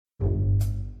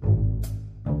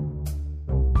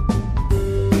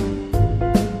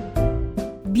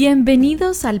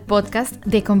Bienvenidos al podcast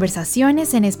de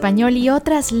Conversaciones en Español y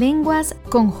otras lenguas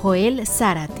con Joel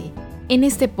Zárate. En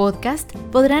este podcast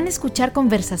podrán escuchar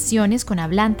conversaciones con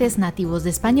hablantes nativos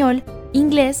de español,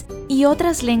 inglés y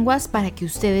otras lenguas para que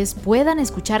ustedes puedan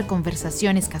escuchar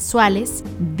conversaciones casuales,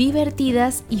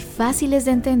 divertidas y fáciles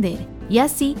de entender, y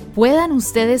así puedan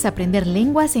ustedes aprender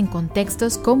lenguas en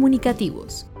contextos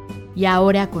comunicativos. Y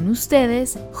ahora con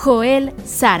ustedes, Joel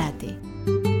Zárate.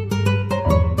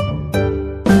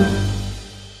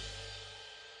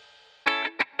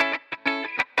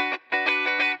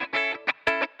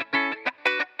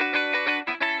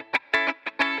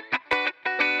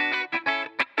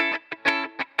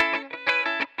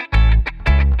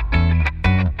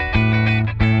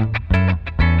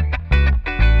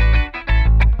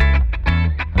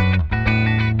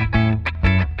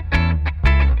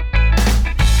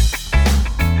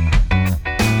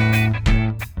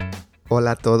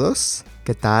 Hola a todos,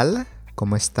 ¿qué tal?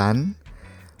 ¿Cómo están?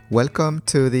 Welcome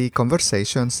to the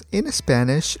Conversations in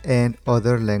Spanish and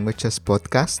Other Languages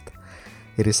podcast.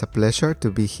 It is a pleasure to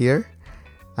be here.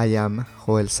 I am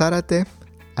Joel Zárate.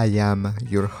 I am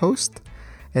your host.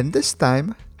 And this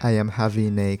time I am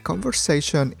having a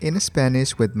conversation in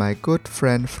Spanish with my good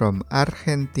friend from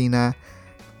Argentina,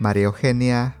 María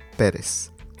Eugenia Pérez.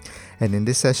 And in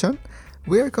this session,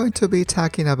 we are going to be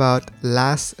talking about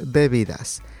las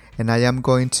bebidas. And I am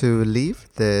going to leave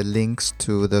the links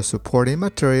to the supporting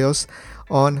materials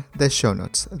on the show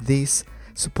notes. These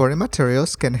supporting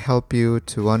materials can help you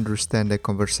to understand the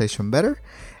conversation better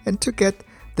and to get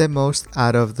the most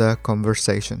out of the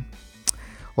conversation.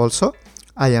 Also,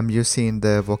 I am using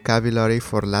the vocabulary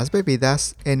for las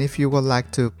bebidas, and if you would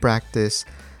like to practice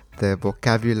the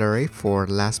vocabulary for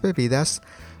las bebidas,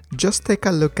 just take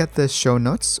a look at the show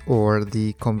notes or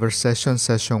the conversation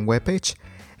session webpage,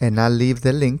 and I'll leave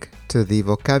the link to the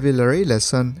vocabulary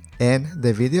lesson and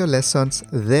the video lessons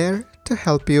there to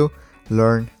help you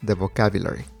learn the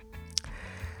vocabulary.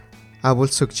 I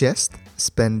would suggest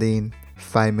spending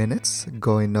 5 minutes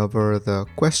going over the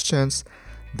questions,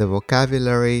 the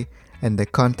vocabulary, and the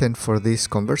content for this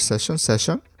conversation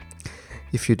session.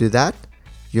 If you do that,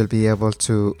 you'll be able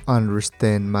to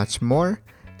understand much more,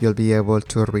 you'll be able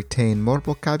to retain more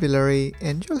vocabulary,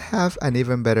 and you'll have an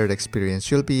even better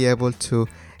experience. You'll be able to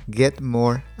get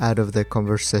more out of the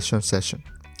conversation session.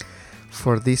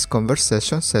 For this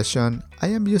conversation session, I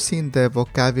am using the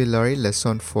vocabulary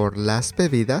lesson for las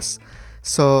bebidas.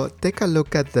 So take a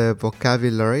look at the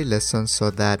vocabulary lesson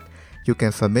so that you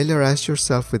can familiarize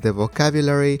yourself with the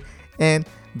vocabulary and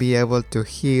be able to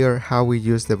hear how we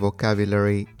use the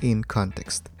vocabulary in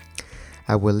context.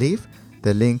 I will leave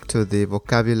the link to the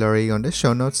vocabulary on the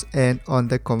show notes and on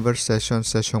the conversation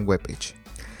session webpage.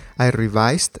 I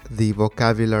revised the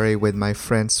vocabulary with my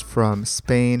friends from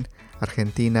Spain,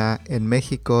 Argentina, and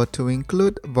Mexico to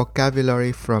include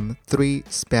vocabulary from 3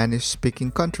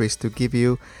 Spanish-speaking countries to give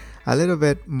you a little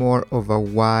bit more of a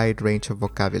wide range of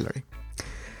vocabulary.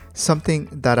 Something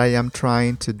that I am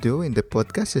trying to do in the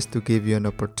podcast is to give you an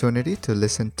opportunity to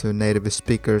listen to native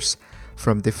speakers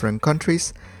from different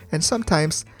countries, and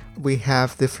sometimes we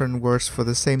have different words for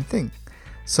the same thing.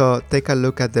 So take a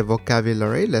look at the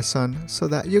vocabulary lesson so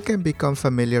that you can become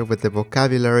familiar with the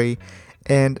vocabulary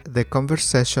and the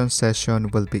conversation session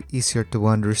will be easier to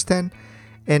understand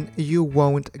and you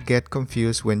won't get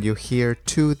confused when you hear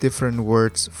 2 different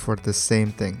words for the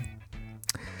same thing.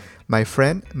 My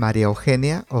friend María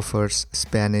Eugenia offers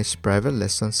Spanish private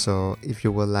lessons, so if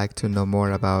you would like to know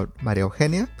more about María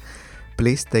Eugenia,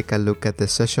 please take a look at the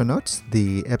session notes,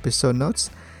 the episode notes,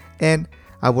 and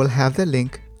I will have the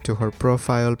link to her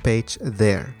profile page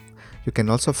there. You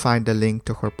can also find the link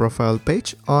to her profile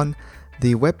page on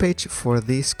the webpage for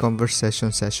this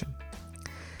conversation session.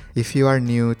 If you are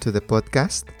new to the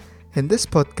podcast, in this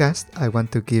podcast I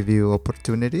want to give you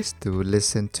opportunities to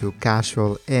listen to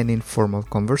casual and informal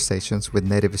conversations with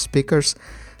native speakers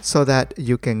so that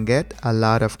you can get a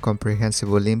lot of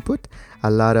comprehensible input,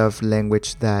 a lot of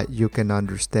language that you can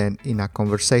understand in a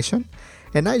conversation,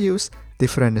 and I use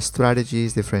different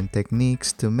strategies, different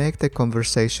techniques to make the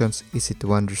conversations easy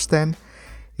to understand,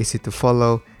 easy to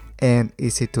follow, and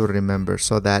easy to remember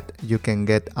so that you can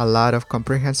get a lot of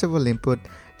comprehensible input,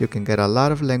 you can get a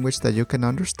lot of language that you can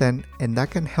understand, and that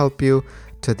can help you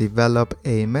to develop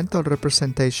a mental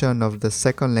representation of the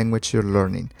second language you're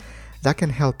learning. That can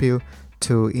help you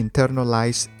to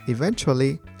internalize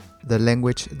eventually the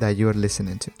language that you're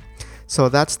listening to. So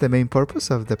that's the main purpose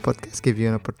of the podcast, give you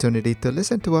an opportunity to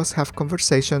listen to us, have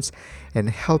conversations, and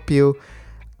help you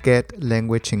get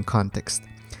language in context.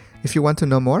 If you want to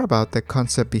know more about the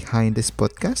concept behind this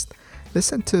podcast,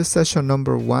 listen to session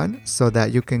number 1 so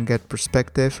that you can get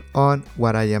perspective on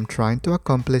what I am trying to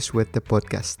accomplish with the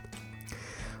podcast.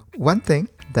 One thing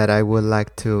that I would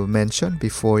like to mention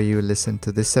before you listen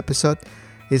to this episode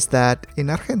is that in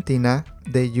Argentina,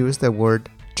 they use the word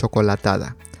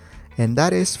chocolatada, and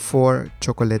that is for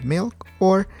chocolate milk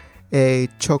or a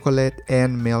chocolate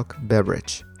and milk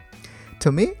beverage.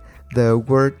 To me, the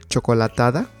word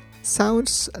chocolatada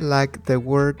sounds like the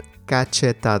word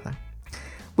cachetada,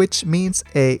 which means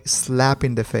a slap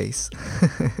in the face.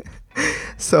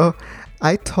 So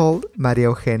I told Maria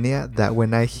Eugenia that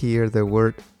when I hear the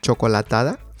word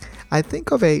chocolatada, I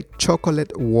think of a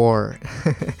chocolate war.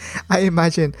 I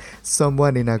imagine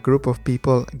someone in a group of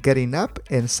people getting up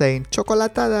and saying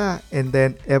chocolatada, and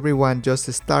then everyone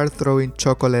just start throwing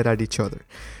chocolate at each other.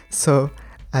 So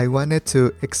I wanted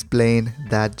to explain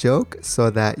that joke so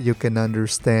that you can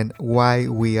understand why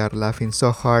we are laughing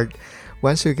so hard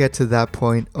once you get to that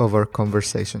point of our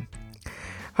conversation.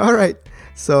 Alright,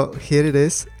 so here it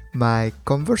is, my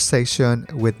conversation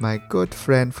with my good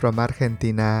friend from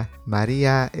Argentina,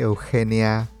 María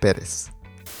Eugenia Pérez.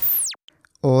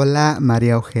 Hola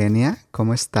María Eugenia,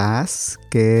 ¿cómo estás?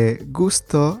 Qué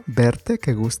gusto verte,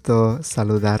 qué gusto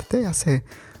saludarte. Hace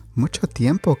mucho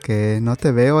tiempo que no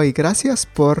te veo y gracias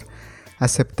por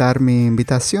aceptar mi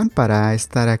invitación para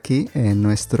estar aquí en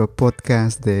nuestro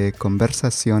podcast de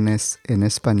conversaciones en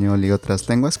español y otras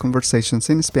lenguas, Conversations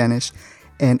in Spanish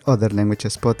and Other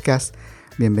Languages Podcast.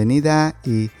 Bienvenida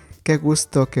y qué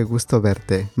gusto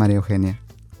verte, María Eugenia.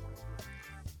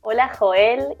 Hola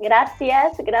Joel,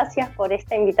 gracias por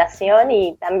esta invitación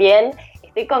y también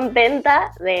estoy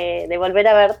contenta de volver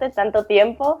a verte tanto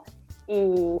tiempo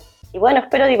y bueno,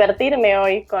 espero divertirme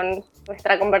hoy con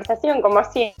nuestra conversación como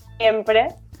siempre.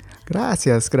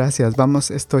 Gracias.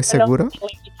 Estoy seguro.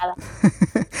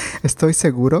 Estoy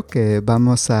seguro que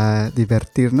vamos a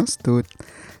divertirnos. Tú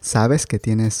sabes que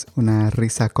tienes una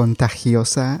risa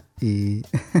contagiosa y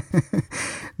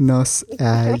nos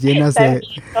llenas de...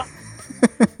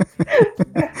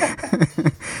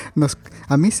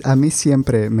 A mí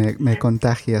siempre me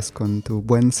contagias con tu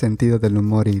buen sentido del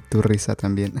humor y tu risa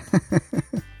también.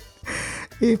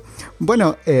 Y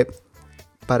bueno,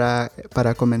 para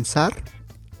comenzar,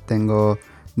 tengo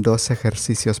 2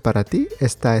 ejercicios para ti.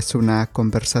 Esta es una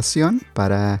conversación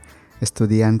para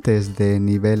estudiantes de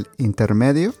nivel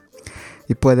intermedio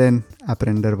y pueden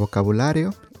aprender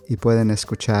vocabulario y pueden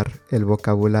escuchar el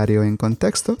vocabulario en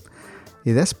contexto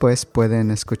y después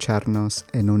pueden escucharnos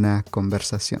en una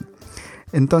conversación.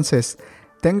 Entonces,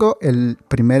 tengo el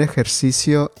primer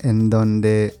ejercicio en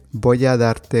donde voy a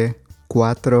darte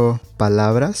 4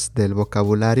 palabras del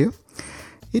vocabulario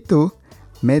y tú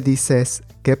me dices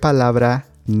qué palabra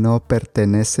no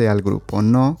pertenece al grupo,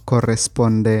 no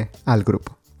corresponde al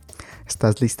grupo.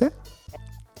 ¿Estás lista?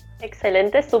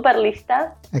 Excelente, súper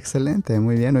lista. Excelente,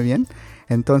 muy bien.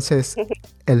 Entonces,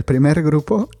 el primer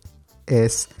grupo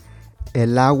es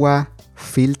el agua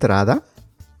filtrada,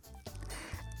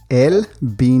 el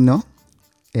vino,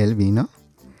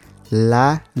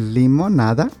 la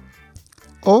limonada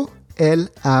o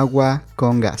el agua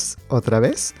con gas. Otra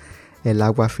vez, el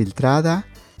agua filtrada,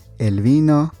 el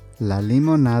vino, la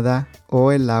limonada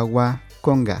o el agua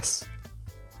con gas.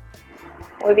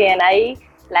 Muy bien, ahí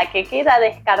la que queda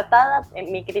descartada,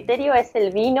 en mi criterio, es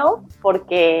el vino,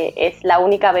 porque es la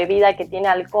única bebida que tiene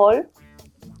alcohol.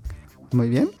 Muy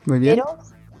bien. Pero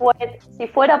si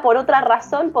fuera por otra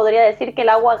razón, podría decir que el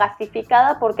agua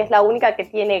gasificada, porque es la única que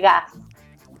tiene gas.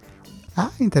 Ah,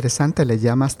 interesante, le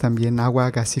llamas también agua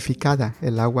gasificada,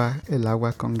 el agua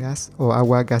con gas o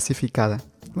agua gasificada.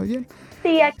 Muy bien.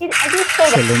 Sí, aquí es todo.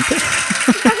 Excelente.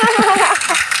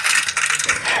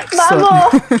 ¡Vamos!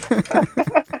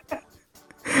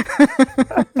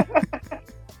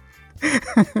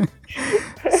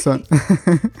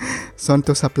 Son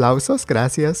tus aplausos.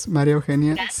 Gracias, María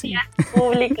Eugenia. Gracias, sí.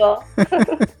 Público.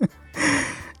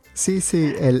 Sí,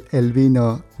 el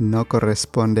vino no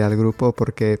corresponde al grupo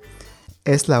porque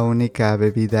es la única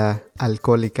bebida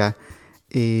alcohólica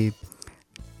y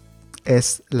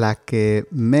es la que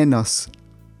menos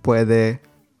puede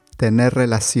tener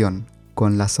relación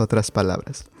con las otras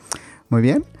palabras. Muy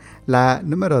bien. La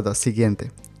número 2,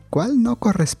 siguiente. ¿Cuál no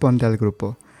corresponde al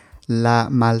grupo? La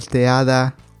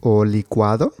malteada o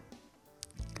licuado,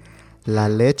 la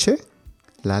leche,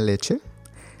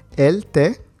 el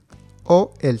té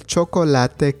o el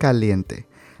chocolate caliente.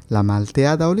 La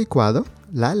malteada o licuado,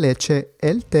 la leche,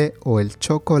 el té o el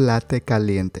chocolate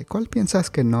caliente. ¿Cuál piensas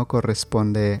que no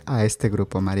corresponde a este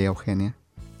grupo, María Eugenia?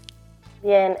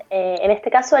 Bien, en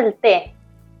este caso el té.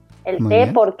 El Muy té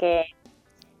bien. porque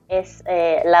es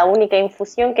la única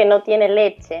infusión que no tiene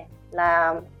leche.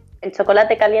 el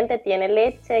chocolate caliente tiene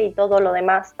leche y todo lo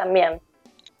demás también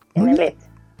tiene leche.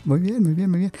 Muy bien, muy bien,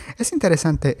 muy bien. Es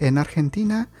interesante, en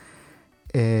Argentina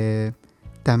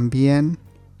también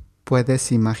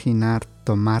puedes imaginar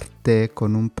tomar té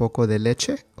con un poco de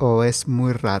leche, ¿o es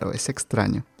muy raro, es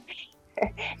extraño?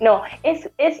 No, es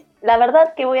la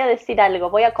verdad que voy a decir algo,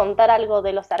 voy a contar algo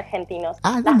de los argentinos.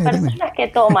 Dime, Las personas que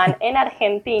toman en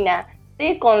Argentina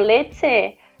té con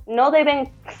leche no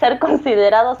deben ser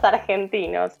considerados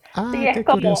argentinos. Sí, es qué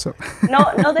como, curioso.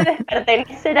 no debes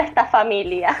pertenecer a esta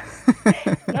familia.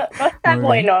 No está Muy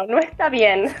bueno, no está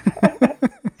bien.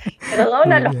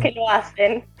 Perdona a los que lo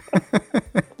hacen.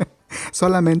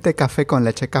 Solamente café con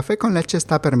leche. Café con leche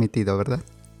está permitido, ¿verdad?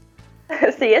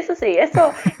 Sí, eso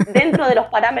dentro de los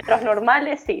parámetros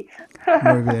normales, sí.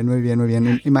 Muy bien, muy bien, muy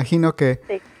bien. Imagino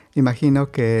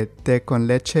que té con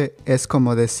leche es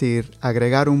como decir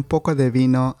agregar un poco de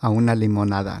vino a una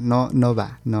limonada. No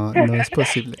va, no es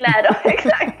posible. Claro,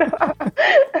 exacto.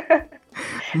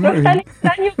 No es tan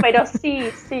extraño, pero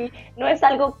sí, no es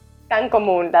algo tan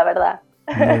común, la verdad.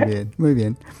 Muy bien, muy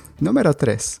bien. Número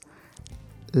 3.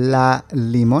 La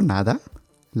limonada,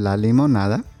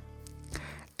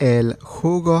 el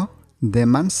jugo de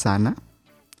manzana,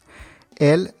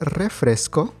 el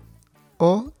refresco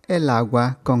o el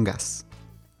agua con gas.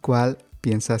 ¿Cuál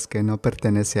piensas que no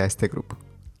pertenece a este grupo?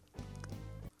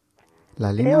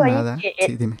 La limonada,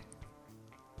 sí, dime.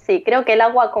 Sí, creo que el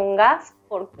agua con gas,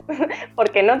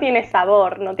 porque no tiene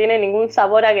sabor, no tiene ningún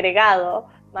sabor agregado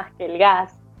más que el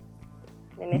gas,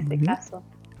 en este caso.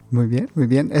 Muy bien, muy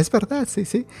bien. Es verdad,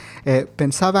 sí.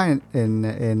 Pensaba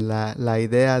en la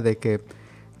idea de que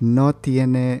no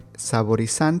tiene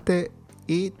saborizante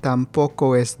y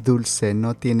tampoco es dulce,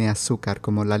 no tiene azúcar,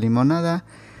 como la limonada,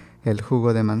 el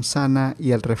jugo de manzana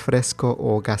y el refresco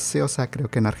o gaseosa. Creo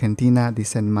que en Argentina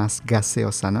dicen más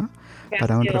gaseosa, ¿no? Gaseosa,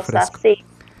 para un refresco. Sí.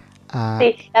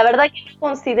 Sí, la verdad que no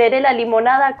consideré la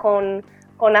limonada con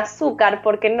azúcar,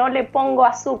 porque no le pongo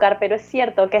azúcar, pero es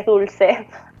cierto que es dulce.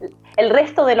 El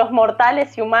resto de los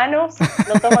mortales y humanos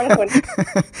lo toman con...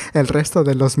 El resto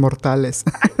de los mortales.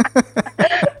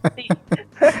 Sí.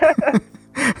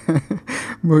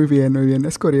 Muy bien.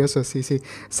 Es curioso, sí.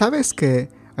 ¿Sabes que,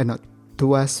 bueno,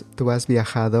 tú has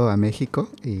viajado a México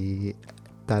y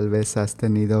tal vez has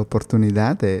tenido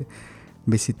oportunidad de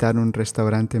visitar un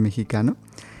restaurante mexicano?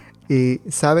 Y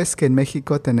sabes que en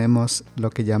México tenemos lo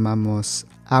que llamamos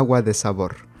agua de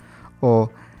sabor o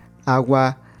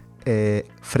agua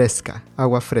fresca.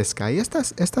 Y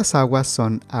estas aguas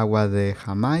son agua de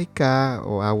Jamaica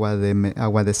o agua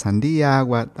de sandía,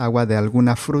 agua de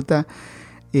alguna fruta.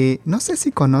 Y no sé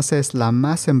si conoces la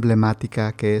más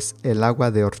emblemática, que es el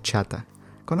agua de horchata.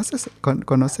 ¿Conoces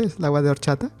el agua de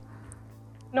horchata?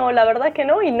 No, la verdad que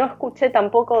no, y no escuché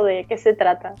tampoco de qué se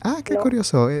trata. Qué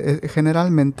curioso.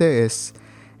 Generalmente es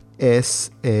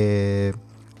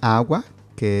agua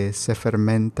que se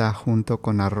fermenta junto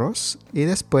con arroz y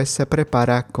después se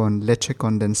prepara con leche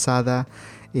condensada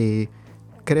y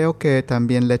creo que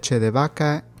también leche de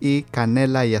vaca y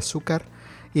canela y azúcar.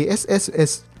 Y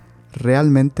es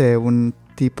realmente un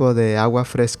tipo de agua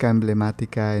fresca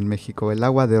emblemática en México, el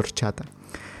agua de horchata.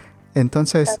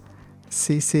 Entonces,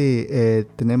 sí,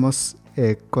 tenemos,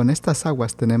 con estas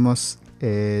aguas tenemos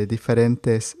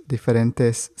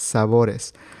diferentes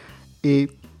sabores.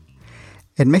 Y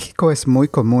en México es muy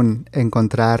común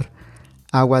encontrar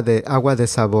agua de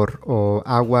sabor o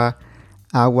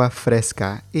agua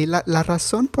fresca. Y la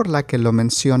razón por la que lo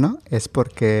menciono es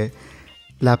porque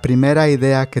la primera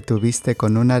idea que tuviste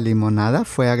con una limonada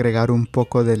fue agregar un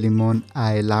poco de limón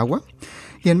a el agua.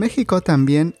 Y en México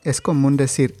también es común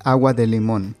decir agua de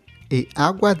limón. Y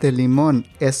agua de limón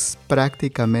es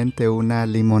prácticamente una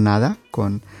limonada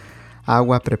con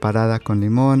agua preparada con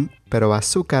limón, pero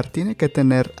azúcar. Tiene que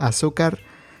tener azúcar.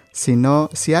 Si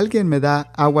alguien me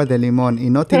da agua de limón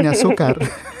y no tiene azúcar,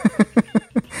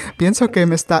 pienso que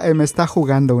me está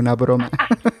jugando una broma.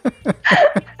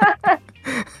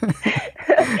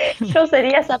 Yo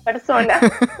sería esa persona.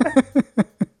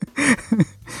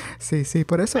 Sí,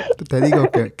 por eso te digo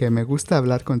que me gusta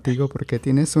hablar contigo porque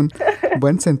tienes un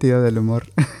buen sentido del humor.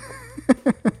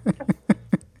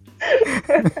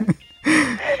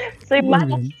 Soy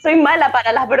mala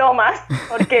para las bromas,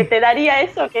 porque te daría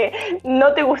eso que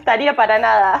no te gustaría para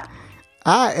nada.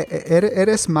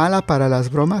 Eres mala para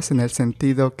las bromas en el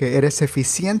sentido que eres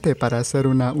eficiente para hacer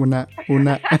una broma.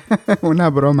 Una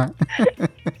broma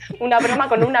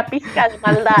con una pizca de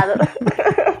maldad.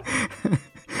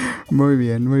 Muy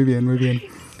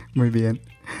bien.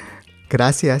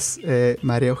 Gracias,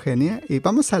 María Eugenia. Y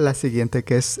vamos a la siguiente,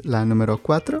 que es la número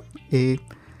 4. Y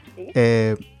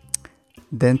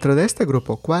Dentro de este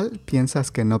grupo, ¿cuál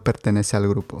piensas que no pertenece al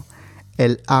grupo?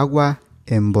 ¿El agua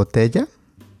en botella?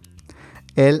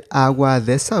 ¿El agua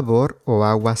de sabor o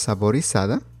agua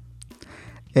saborizada?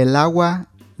 ¿El agua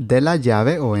de la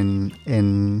llave o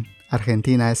en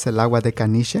Argentina es el agua de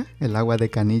canilla? El agua de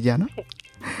canilla, ¿no?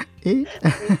 Y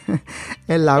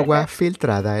el agua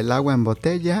filtrada, el agua en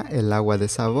botella, el agua de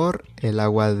sabor, el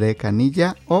agua de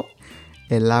canilla o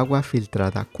el agua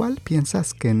filtrada. ¿Cuál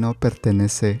piensas que no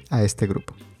pertenece a este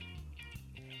grupo?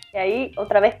 Y ahí,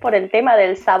 otra vez por el tema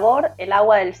del sabor, el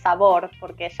agua del sabor,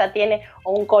 porque ya tiene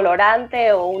o un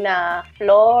colorante o una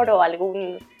flor o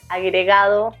algún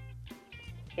agregado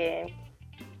que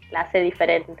la hace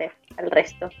diferente al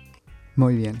resto.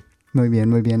 Muy bien, muy bien,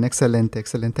 muy bien. Excelente,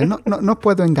 excelente. No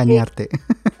puedo engañarte.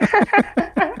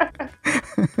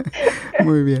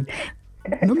 Muy bien.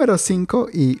 Número 5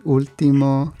 y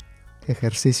último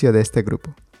ejercicio de este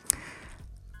grupo.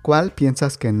 ¿Cuál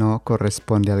piensas que no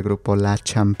corresponde al grupo? ¿La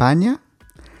champaña,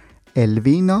 el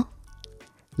vino,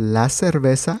 la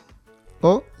cerveza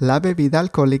o la bebida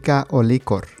alcohólica o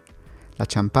licor? La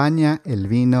champaña, el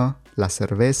vino, la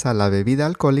cerveza, la bebida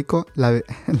alcohólica, la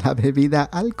bebida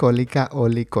alcohólica o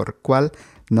licor. ¿Cuál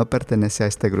no pertenece a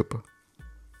este grupo?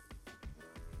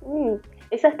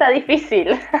 Esa está difícil.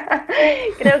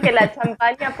 Creo que la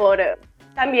champaña por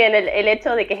también el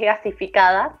hecho de que es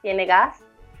gasificada, tiene gas.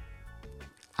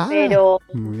 Pero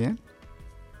muy bien.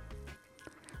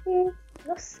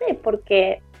 No sé,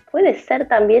 porque puede ser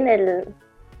también el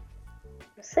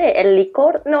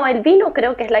licor. No, el vino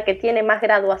creo que es la que tiene más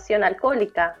graduación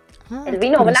alcohólica. El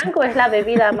vino blanco es la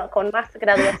bebida con más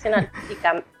graduación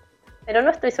alcohólica, pero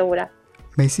no estoy segura.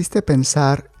 Me hiciste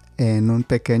pensar en un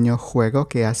pequeño juego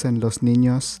que hacen los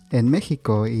niños en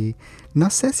México y no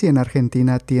sé si en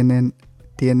Argentina tienen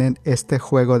este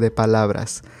juego de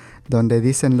palabras donde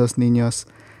dicen los niños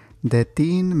de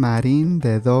tin, marín,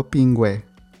 de do, pingüe.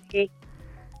 Sí.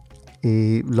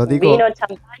 Y lo digo...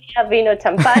 Vino,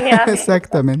 champaña.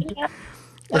 Exactamente.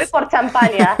 Voy por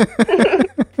champaña.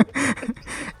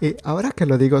 Y ahora que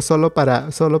lo digo, solo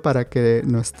para que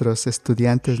nuestros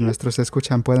estudiantes, nuestros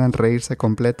escuchan, puedan reírse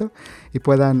completo y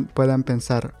puedan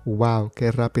pensar, wow,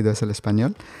 qué rápido es el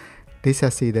español. Dice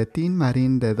así, de tin,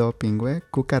 marín, de do, pingüe,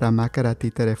 cucaramácara,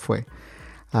 títere fue.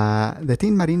 De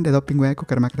tin, marín, de do, pingüe,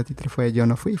 cucaramácara, títere fue. Yo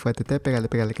no fui, fue tete,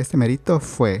 pégale, que este merito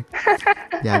fue.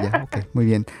 Ya, ok, muy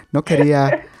bien. No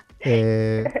quería,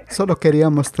 solo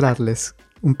quería mostrarles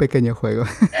un pequeño juego.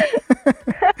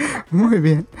 Muy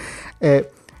bien.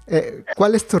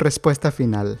 ¿Cuál es tu respuesta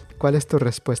final? ¿Cuál?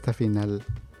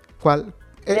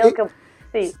 Creo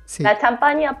que sí. La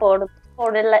champaña por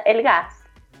el gas.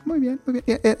 Muy bien.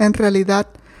 En realidad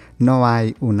no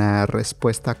hay una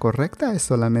respuesta correcta, es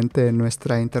solamente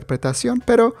nuestra interpretación,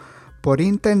 pero por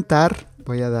intentar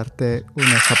voy a darte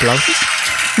unos aplausos.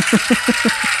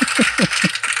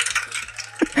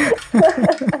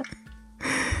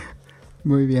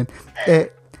 Muy bien.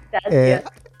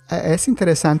 Es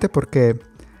interesante porque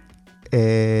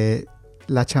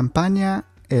la champaña,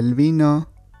 el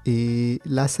vino y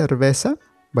la cerveza,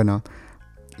 bueno,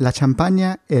 la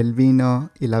champaña, el vino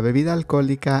y la bebida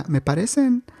alcohólica me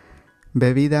parecen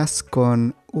bebidas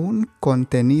con un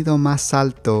contenido más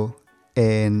alto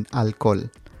en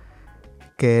alcohol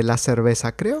que la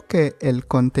cerveza. Creo que el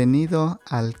contenido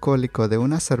alcohólico de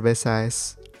una cerveza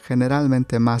es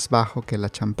generalmente más bajo que la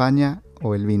champaña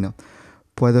o el vino.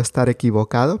 Puedo estar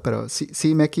equivocado, pero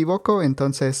si me equivoco,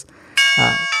 entonces...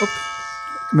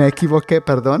 me equivoqué,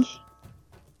 perdón.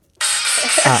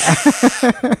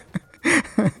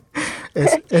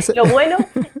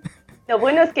 Lo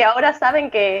bueno es que ahora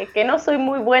saben que no soy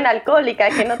muy buena alcohólica,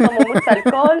 que no tomo mucho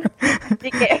alcohol,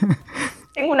 así que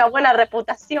tengo una buena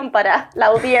reputación para la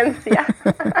audiencia.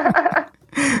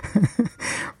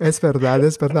 Es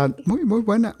verdad. Muy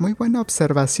buena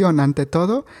observación. Ante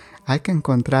todo, hay que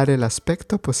encontrar el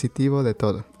aspecto positivo de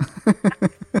todo.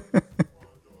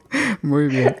 Muy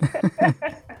bien.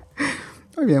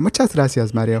 Muy bien, muchas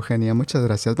gracias, María Eugenia, muchas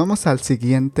gracias. Vamos al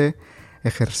siguiente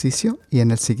ejercicio y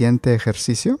en el siguiente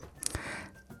ejercicio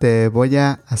te voy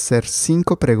a hacer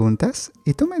 5 preguntas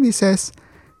y tú me dices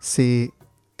si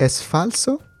es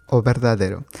falso o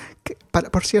verdadero.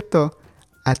 Por cierto,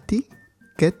 ¿a ti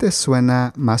qué te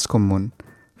suena más común?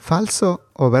 ¿Falso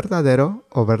o verdadero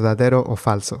o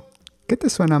falso? ¿Qué te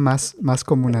suena más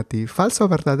común a ti? ¿Falso o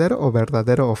verdadero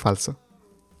o falso?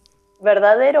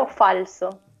 Verdadero o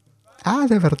falso. Ah,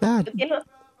 ¿de verdad?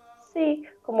 Sí,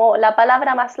 como la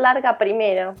palabra más larga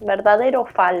primero, verdadero o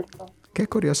falso. Qué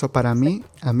curioso, para mí,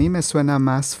 a mí me suena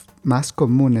más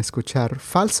común escuchar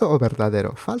falso o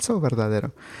verdadero.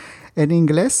 En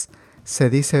inglés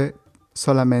se dice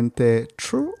solamente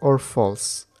true or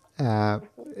false.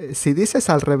 Si dices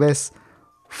al revés,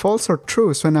 false or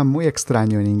true, suena muy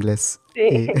extraño en inglés.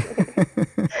 Sí.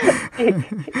 Sí.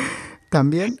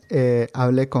 También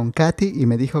hablé con Katy y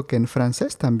me dijo que en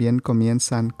francés también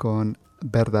comienzan con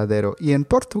verdadero. Y en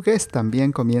portugués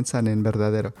también comienzan en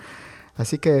verdadero.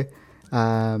 Así que...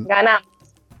 Ganamos.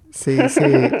 Sí,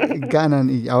 ganan.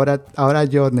 Y ahora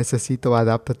yo necesito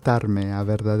adaptarme a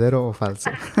verdadero o falso.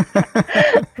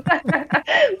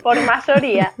 Por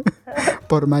mayoría.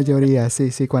 Por mayoría,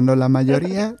 sí. Cuando la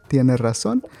mayoría tiene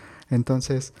razón,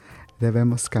 entonces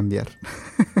debemos cambiar.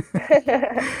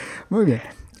 Muy bien.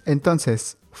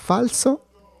 Entonces, falso,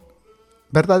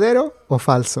 ¿verdadero o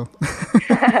falso?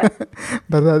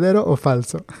 ¿Verdadero o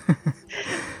falso?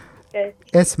 Okay.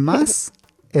 Es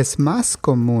más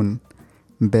común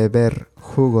beber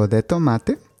jugo de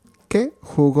tomate que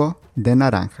jugo de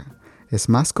naranja. Es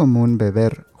más común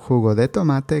beber jugo de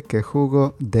tomate que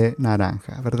jugo de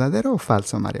naranja. ¿Verdadero o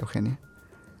falso, María Eugenia?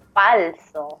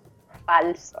 Falso.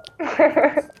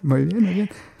 Muy bien.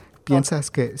 ¿Piensas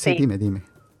que...? Sí, dime.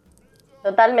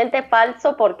 Totalmente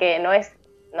falso porque no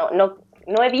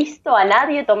he visto a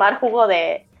nadie tomar jugo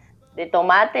de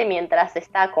tomate mientras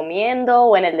está comiendo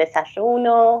o en el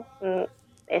desayuno.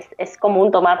 Es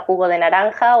común tomar jugo de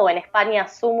naranja o en España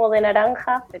zumo de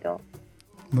naranja, pero...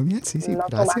 Muy bien, sí, no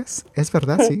gracias. Es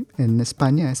verdad, sí. En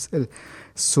España es el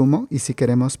zumo y si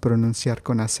queremos pronunciar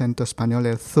con acento español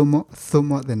el zumo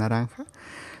de naranja.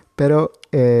 Pero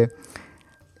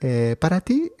para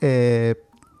ti,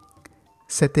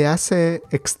 ¿se te hace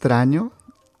extraño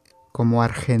como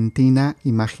argentina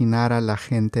imaginar a la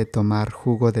gente tomar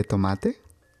jugo de tomate?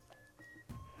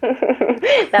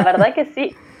 La verdad que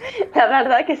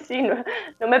sí,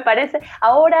 no me parece.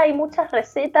 Ahora hay muchas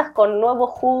recetas con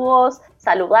nuevos jugos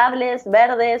saludables,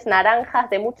 verdes, naranjas,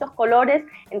 de muchos colores,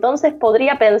 entonces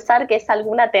podría pensar que es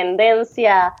alguna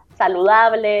tendencia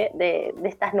saludable de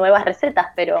estas nuevas recetas,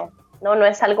 pero no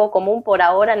es algo común por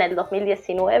ahora en el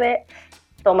 2019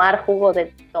 tomar jugo de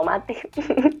tomate.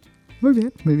 Muy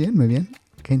bien.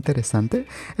 Qué interesante.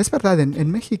 Es verdad,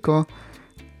 en México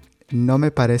no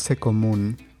me parece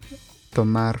común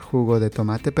tomar jugo de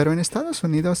tomate, pero en Estados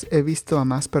Unidos he visto a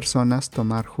más personas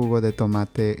tomar jugo de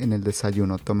tomate en el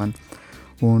desayuno. Toman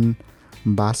un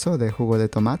vaso de jugo de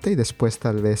tomate y después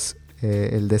tal vez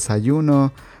el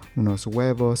desayuno, unos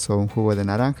huevos o un jugo de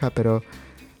naranja, pero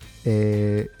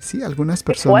sí, algunas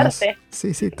personas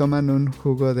sí toman un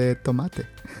jugo de tomate.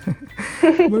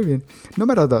 Muy bien.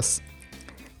 Número 2.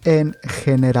 En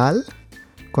general,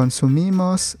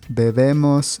 consumimos,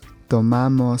 bebemos,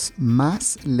 tomamos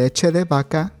más leche de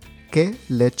vaca que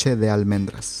leche de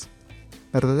almendras.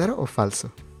 ¿Verdadero o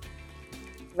falso?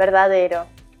 Verdadero,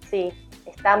 sí.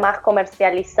 Está más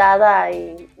comercializada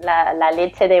y la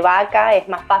leche de vaca es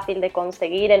más fácil de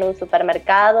conseguir en un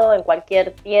supermercado, en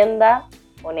cualquier tienda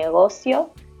o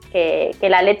negocio, que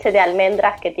la leche de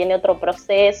almendras que tiene otro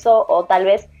proceso, o tal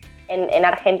vez en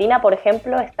Argentina, por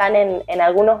ejemplo, están en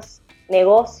algunos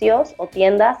negocios o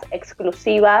tiendas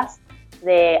exclusivas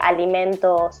de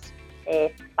alimentos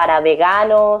para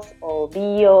veganos o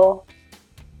bio.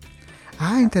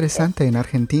 Ah, interesante. En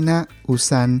Argentina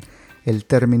usan el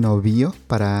término bio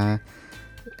para...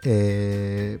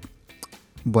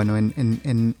 bueno,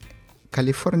 en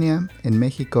California, en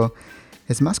México,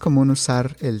 es más común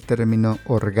usar el término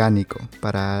orgánico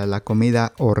para la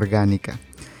comida orgánica.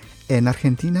 En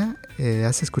Argentina,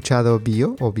 ¿has escuchado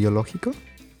bio o biológico?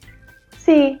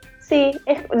 Sí,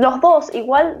 los dos,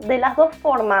 igual de las dos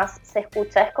formas se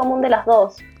escucha, es común de las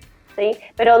dos, ¿sí?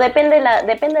 Pero depende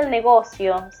del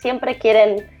negocio, siempre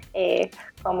quieren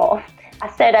como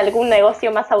hacer algún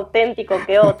negocio más auténtico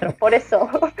que otro, por eso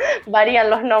varían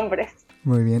los nombres.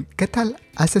 Muy bien. ¿Qué tal?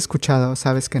 ¿Has escuchado?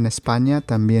 Sabes que en España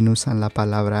también usan la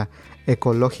palabra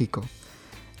ecológico.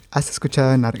 ¿Has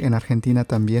escuchado en Argentina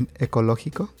también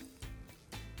ecológico?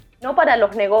 No para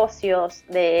los negocios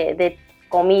de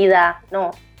comida,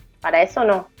 no. Para eso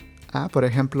no. Ah, por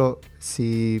ejemplo,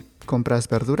 si compras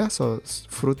verduras o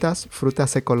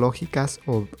frutas ecológicas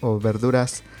o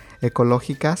verduras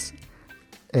ecológicas,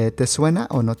 ¿te suena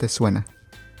o no te suena?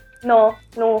 No,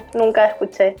 nunca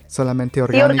escuché. Solamente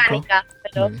orgánico. Sí, orgánica,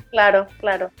 pero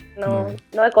claro,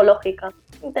 no ecológica.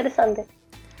 Interesante.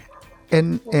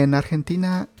 En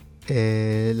Argentina,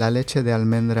 ¿la leche de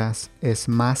almendras es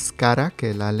más cara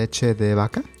que la leche de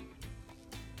vaca?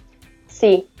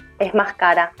 Sí, es más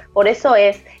cara. Por eso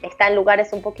está en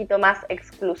lugares un poquito más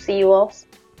exclusivos.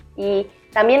 Y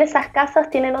también esas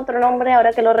casas tienen otro nombre,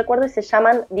 ahora que lo recuerdo, y se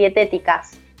llaman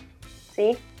dietéticas.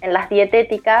 ¿Sí? En las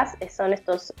dietéticas son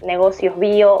estos negocios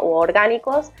bio o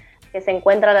orgánicos que se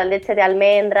encuentra la leche de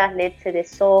almendras, leche de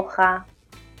soja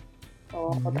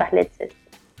o otras leches.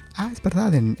 Es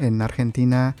verdad, en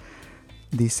Argentina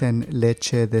dicen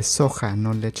leche de soja,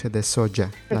 no leche de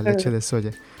soya, la leche de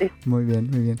soya. Sí. Muy bien,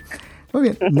 muy bien. Muy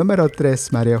bien, número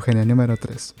 3, María Eugenia, número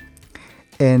 3.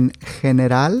 En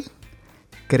general,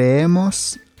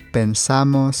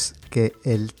 pensamos que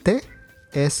el té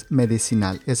es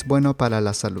medicinal, es bueno para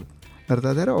la salud.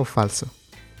 ¿Verdadero o falso?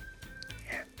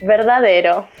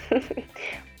 Verdadero.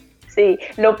 Sí,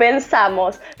 lo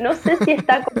pensamos. No sé si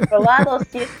está comprobado,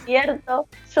 si es cierto.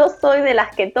 Yo soy de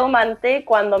las que toman té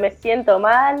cuando me siento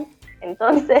mal.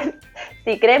 Entonces,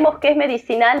 si creemos que es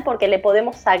medicinal, porque le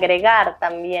podemos agregar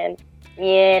también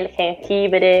miel,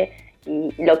 jengibre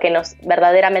y lo que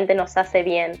verdaderamente nos hace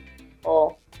bien.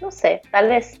 O, no sé, tal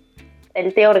vez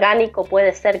el té orgánico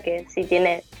puede ser que sí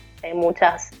tiene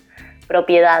muchas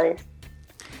propiedades.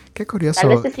 Qué curioso. Tal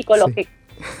vez es psicológico.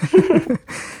 Sí.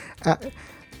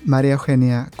 María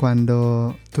Eugenia,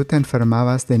 cuando tú te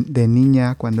enfermabas de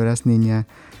niña, cuando eras niña,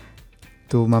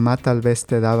 tu mamá tal vez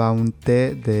te daba un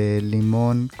té de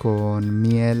limón con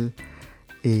miel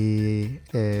y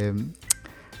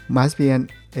más bien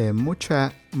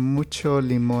mucho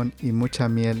limón y mucha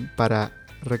miel para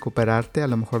recuperarte a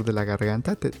lo mejor de la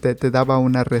garganta. ¿Te daba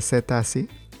una receta así?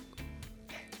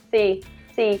 Sí.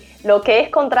 Lo que es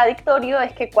contradictorio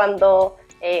es que cuando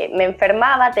me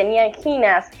enfermaba, tenía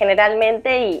anginas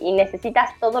generalmente y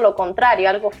necesitas todo lo contrario,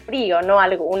 algo frío, no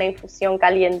una infusión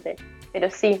caliente.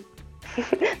 Pero sí,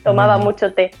 tomaba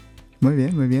mucho té. Muy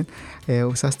bien, muy bien.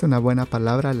 Usaste una buena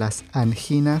palabra, las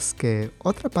anginas, que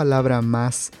otra palabra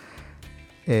más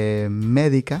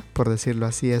médica, por decirlo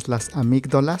así, es las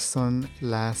amígdalas. Son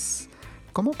las...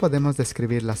 ¿Cómo podemos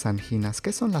describir las anginas?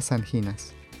 ¿Qué son las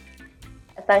anginas?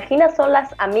 Las anginas son las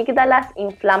amígdalas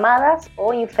inflamadas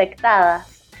o infectadas.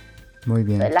 Muy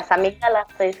bien. Las amígdalas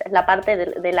es la parte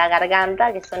de la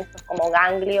garganta, que son estos como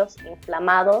ganglios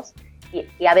inflamados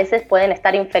y a veces pueden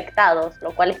estar infectados,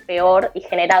 lo cual es peor y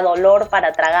genera dolor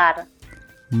para tragar.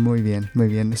 Muy bien, muy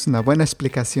bien. Es una buena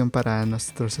explicación para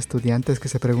nuestros estudiantes que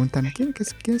se preguntan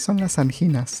 ¿qué son las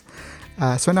anginas?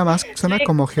 Suena Sí,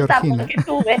 como Georgina. Que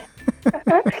tuve.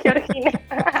 Georgina.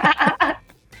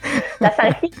 Las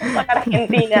anginas son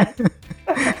argentinas.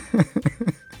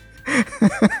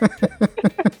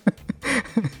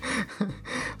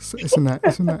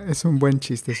 Es un buen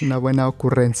chiste, es una buena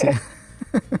ocurrencia.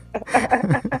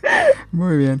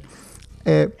 Muy bien.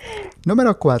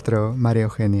 Número 4, María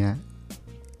Eugenia.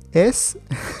 ¿Es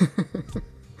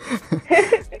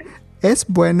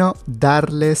bueno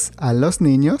darles a los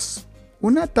niños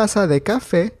una taza de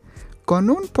café con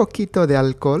un poquito de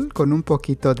alcohol, con un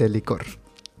poquito de licor?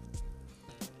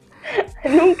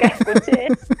 Nunca escuché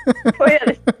eso. Voy a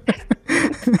decir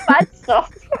falso.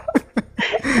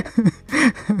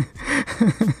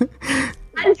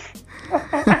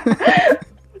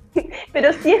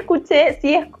 Pero sí escuché,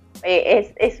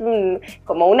 es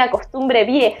como una costumbre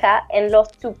vieja en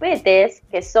los chupetes,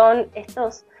 que son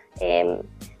estos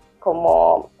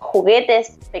como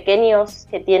juguetes pequeños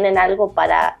que tienen algo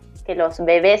para que los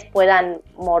bebés puedan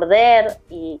morder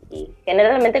y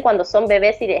generalmente cuando son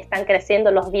bebés y están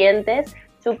creciendo los dientes,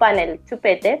 chupan el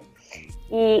chupete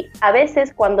y a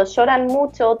veces cuando lloran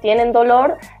mucho, tienen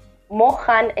dolor,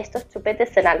 mojan estos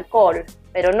chupetes en alcohol,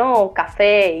 pero no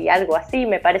café y algo así,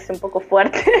 me parece un poco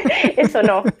fuerte. Eso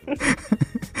no.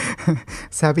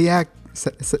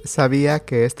 Sabía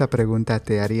que esta pregunta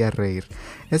te haría reír.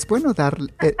 ¿Es bueno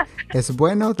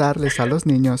darles a los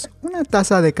niños una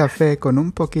taza de café con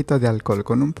un poquito de alcohol,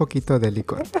 con un poquito de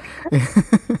licor?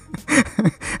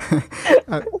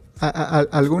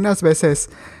 Algunas veces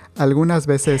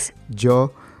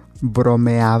yo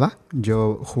bromeaba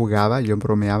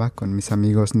con mis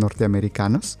amigos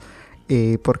norteamericanos,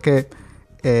 y porque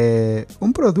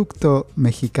un producto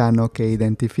mexicano que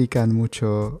identifican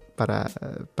mucho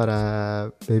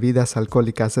para bebidas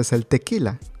alcohólicas es el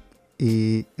tequila.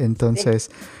 Y entonces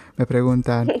me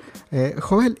preguntan,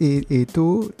 Joel, ¿y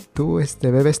tú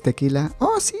bebes tequila?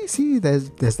 Oh, sí,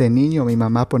 desde niño mi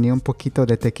mamá ponía un poquito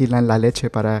de tequila en la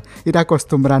leche para ir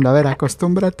acostumbrando. A ver,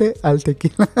 acostúmbrate al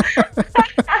tequila.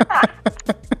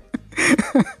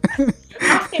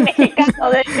 ¡Qué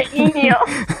mexicano desde niño!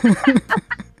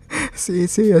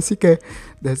 Sí, así que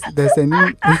desde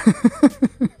niño...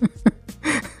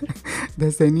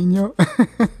 desde niño...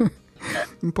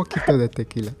 un poquito de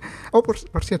tequila. Oh,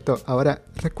 por cierto, ahora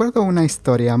recuerdo una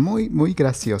historia muy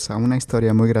graciosa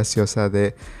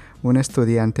de un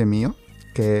estudiante mío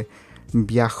que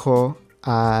viajó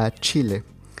a Chile.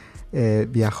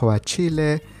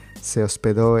 Se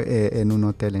hospedó en un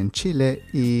hotel en Chile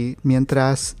y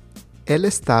mientras él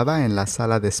estaba en la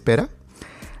sala de espera.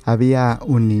 Había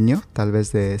un niño, tal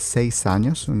vez de 6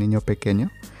 años, un niño pequeño.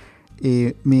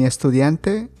 Y mi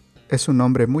estudiante es un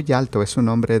hombre muy alto, es un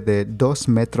hombre de 2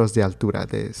 metros de altura,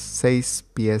 de 6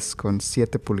 pies con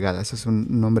 7 pulgadas. Es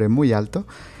un hombre muy alto.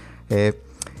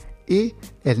 Y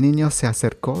el niño se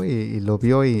acercó y lo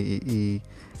vio y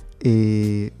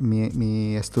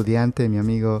mi estudiante, mi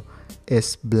amigo,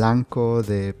 es blanco,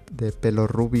 de pelo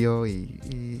rubio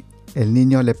y el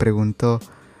niño le preguntó: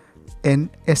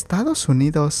 ¿en Estados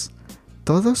Unidos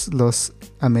todos los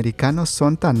americanos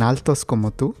son tan altos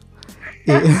como tú?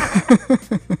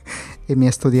 Y mi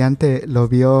estudiante lo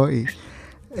vio y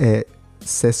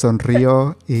se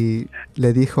sonrió y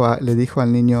le dijo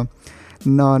al niño: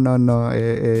 no,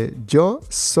 yo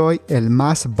soy el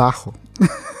más bajo.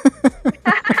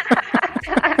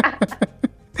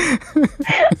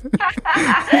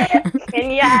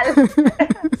 Genial.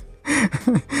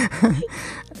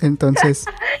 Entonces...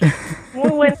 Muy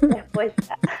buena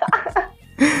respuesta.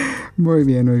 Muy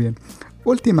bien.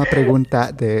 Última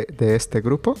pregunta de este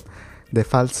grupo. De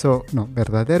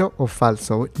verdadero o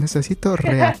falso. Necesito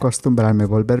reacostumbrarme,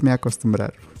 volverme a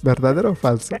acostumbrar. ¿Verdadero o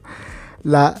falso?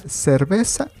 La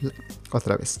cerveza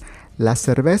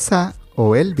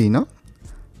o el vino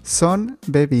son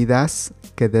bebidas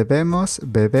que debemos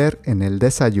beber en el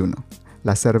desayuno.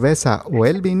 La cerveza o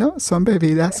el vino son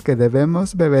bebidas que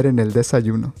debemos beber en el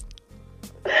desayuno.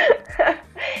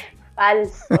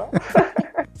 Falso.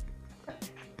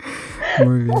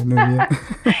 Muy bien.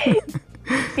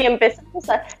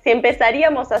 Si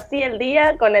empezaríamos así el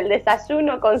día con el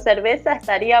desayuno, con cerveza,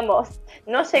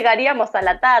 no llegaríamos a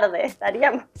la tarde,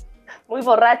 estaríamos muy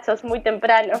borrachos, muy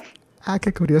temprano. Ah,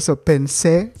 qué curioso.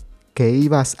 Pensé que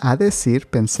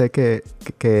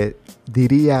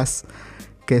dirías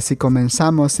que si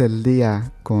comenzamos el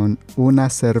día con una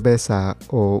cerveza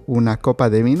o una copa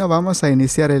de vino, vamos a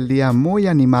iniciar el día muy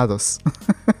animados.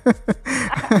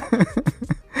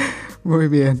 Muy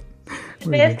bien.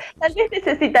 Tal vez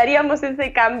necesitaríamos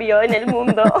ese cambio en el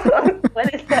mundo.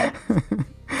 Puede ser.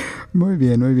 Muy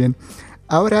bien.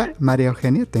 Ahora, María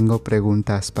Eugenia, tengo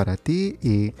preguntas para ti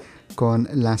y con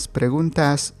las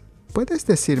preguntas puedes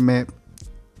decirme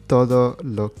todo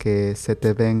lo que se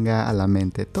te venga a la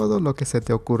mente, todo lo que se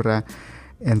te ocurra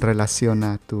en relación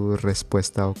a tu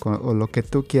respuesta o lo que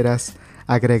tú quieras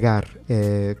agregar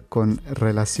con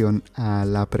relación a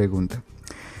la pregunta.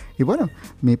 Y bueno,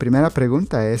 mi primera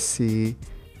pregunta es si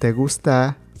te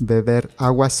gusta beber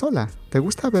agua sola. ¿Te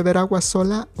gusta beber agua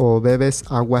sola o bebes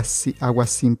agua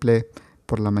simple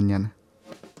por la mañana?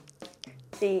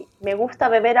 Sí, me gusta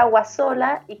beber agua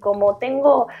sola y como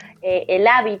tengo el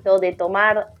hábito de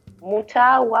tomar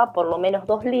mucha agua, por lo menos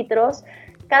 2 litros,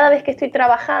 cada vez que estoy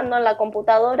trabajando en la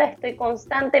computadora estoy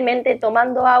constantemente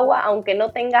tomando agua, aunque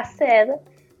no tenga sed,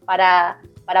 para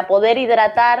poder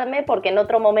hidratarme, porque en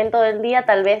otro momento del día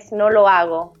tal vez no lo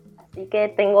hago. Así que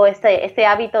tengo ese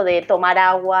hábito de tomar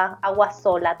agua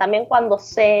sola. También cuando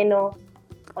ceno,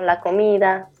 con la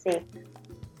comida, sí.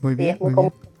 Muy bien, es muy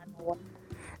común tomar agua.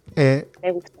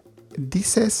 Me gusta.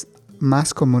 ¿Dices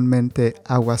más comúnmente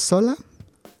agua sola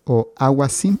o agua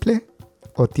simple?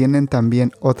 ¿O tienen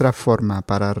también otra forma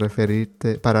para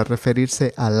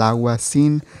referirse al agua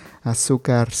sin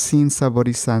azúcar, sin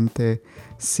saborizante,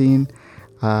 sin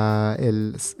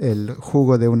el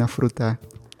jugo de una fruta?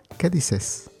 ¿Qué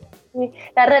dices?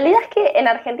 La realidad es que en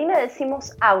Argentina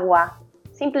decimos agua,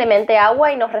 simplemente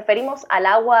agua, y nos referimos al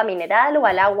agua mineral o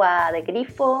al agua de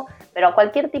grifo, pero a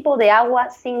cualquier tipo de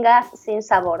agua sin gas, sin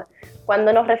sabor.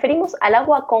 Cuando nos referimos al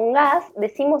agua con gas,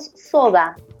 decimos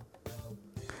soda.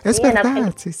 Es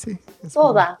verdad, sí.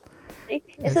 Soda. ¿Sí?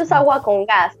 Eso es agua con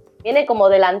gas. Viene como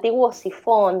del antiguo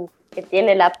sifón, que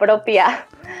tiene el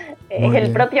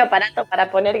propio aparato para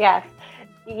poner gas.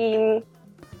 Y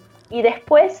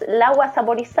después el agua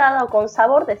saborizada o con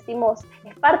sabor, decimos,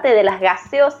 es parte de las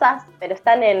gaseosas, pero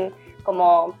están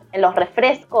como en los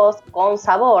refrescos con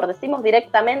sabor. Decimos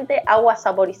directamente agua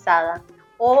saborizada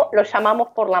o lo llamamos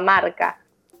por la marca.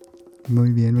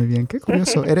 Muy bien. Qué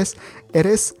curioso.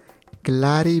 Eres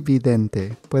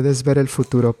clarividente. Puedes ver el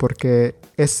futuro porque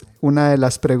es una de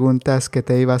las preguntas que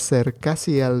te iba a hacer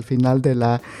casi al final de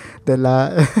la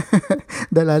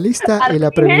lista y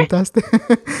la preguntaste.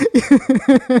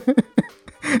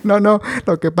 No,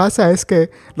 lo que pasa es que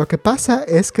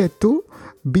tú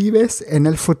vives en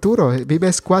el futuro,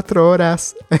 vives 4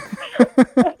 horas.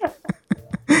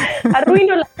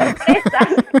 Arruino las sorpresas.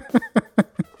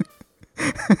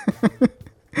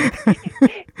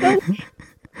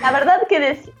 La verdad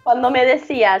que cuando me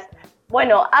decías,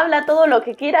 bueno, habla todo lo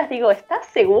que quieras, digo, ¿estás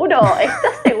seguro?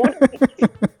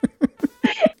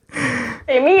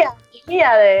 Temía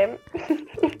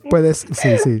Puedes,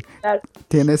 sí. Claro.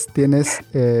 Tienes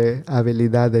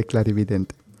habilidad de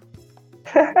clarividente.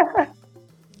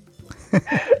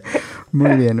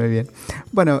 Muy bien.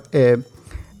 Bueno,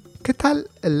 ¿qué tal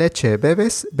leche?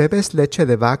 ¿Bebes leche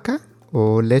de vaca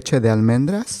o leche de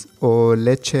almendras o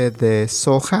leche de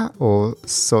soja o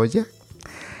soya?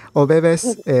 ¿O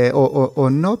bebes o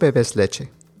no bebes leche?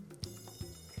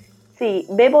 Sí,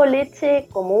 bebo leche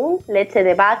común, leche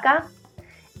de vaca,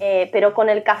 pero con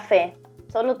el café.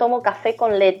 Solo tomo café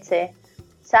con leche.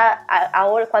 Ya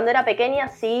ahora, cuando era pequeña,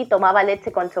 sí tomaba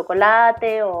leche con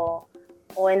chocolate o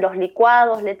en los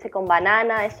licuados, leche con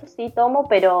banana, eso sí tomo,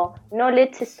 pero no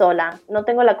leche sola, no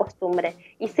tengo la costumbre.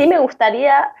 Y sí me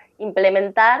gustaría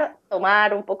implementar,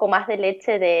 tomar un poco más de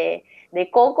leche de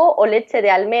coco o leche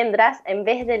de almendras en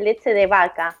vez de leche de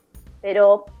vaca,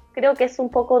 pero creo que es un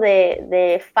poco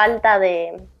de falta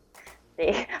de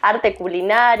arte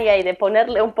culinaria y de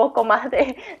ponerle un poco más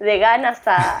de ganas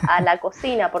a la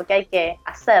cocina, porque hay que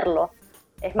hacerlo.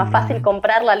 Es más fácil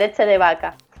comprar la leche de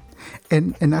vaca.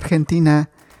 En Argentina,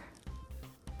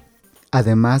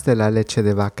 además de la leche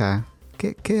de vaca,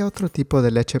 ¿qué otro tipo de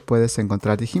leche puedes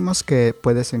encontrar? Dijimos que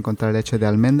puedes encontrar leche de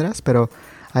almendras, pero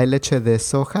hay leche de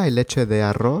soja, hay leche de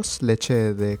arroz,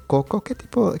 leche de coco. ¿Qué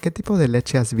tipo de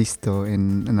leche has visto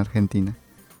en Argentina?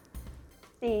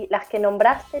 Sí, las que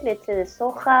nombraste, leche de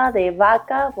soja, de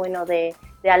vaca, bueno, de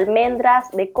almendras,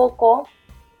 de coco,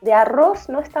 de arroz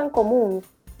no es tan común,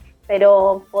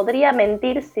 pero podría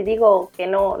mentir si digo que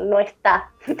no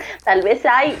está. Tal vez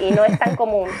hay y no es tan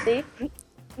común, ¿sí?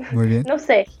 Muy bien. No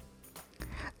sé.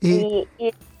 Y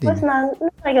después no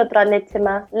hay otra leche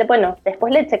más. Bueno,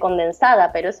 después leche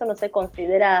condensada, pero eso no se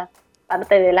considera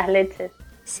parte de las leches.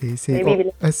 Sí.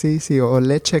 O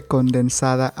leche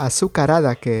condensada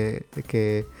azucarada que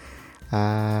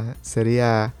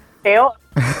sería... Peor.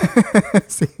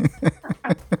 Sí.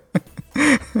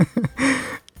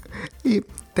 Y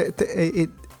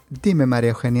dime, María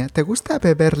Eugenia, ¿te gusta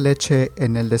beber leche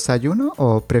en el desayuno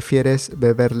o prefieres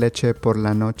beber leche por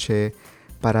la noche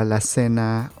para la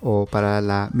cena o para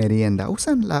la merienda?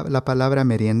 ¿Usan la palabra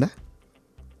merienda?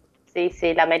 Sí,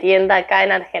 la merienda acá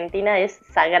en Argentina es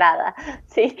sagrada.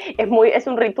 Sí, es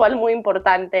un ritual muy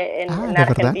importante en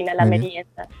Argentina, la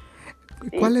merienda.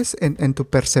 Sí. ¿Cuál es, en tu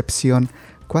percepción,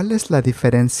 cuál es la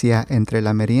diferencia entre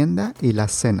la merienda y la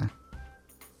cena?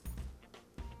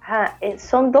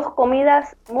 Son dos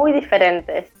comidas muy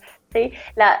diferentes, ¿sí?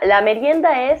 La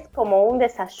merienda es como un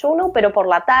desayuno, pero por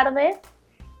la tarde,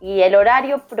 y el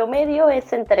horario promedio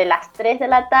es entre las 3 de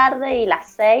la tarde y las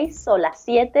 6 o las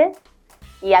 7.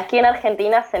 Y aquí en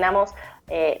Argentina cenamos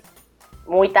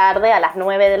muy tarde, a las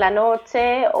 9 de la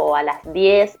noche o a las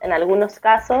 10 en algunos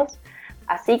casos.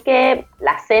 Así que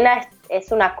la cena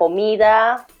es una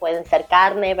comida, pueden ser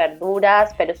carne,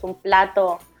 verduras, pero es un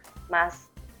plato más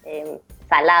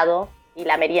salado, y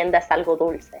la merienda es algo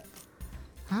dulce.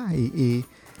 Y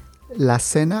la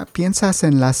cena, ¿piensas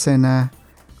en la cena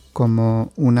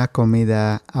como una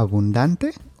comida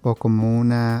abundante o como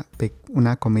una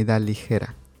comida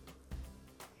ligera?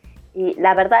 Y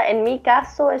la verdad, en mi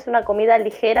caso es una comida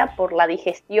ligera por la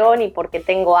digestión y porque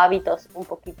tengo hábitos un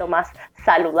poquito más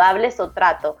saludables o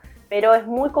trato. Pero es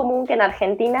muy común que en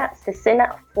Argentina se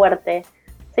cena fuerte,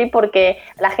 ¿sí? Porque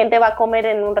la gente va a comer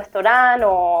en un restaurante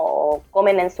o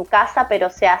comen en su casa, pero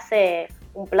se hace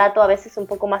un plato a veces un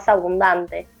poco más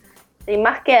abundante, ¿sí?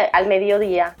 Más que al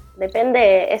mediodía.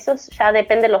 Eso ya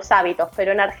depende de los hábitos,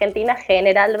 pero en Argentina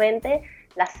generalmente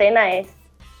la cena es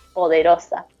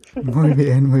poderosa. Muy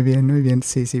bien.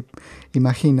 Sí.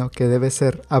 Imagino que debe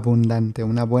ser abundante,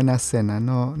 una buena cena,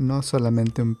 no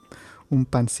solamente un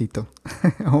pancito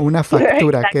o una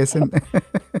factura que es... Eso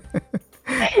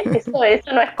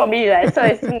no es comida, eso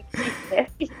es un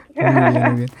chiste.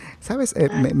 Muy bien. ¿Sabes?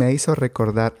 Me hizo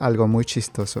recordar algo muy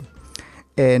chistoso.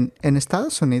 En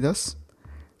Estados Unidos,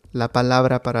 la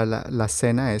palabra para la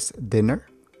cena es dinner.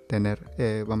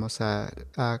 Vamos a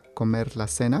comer la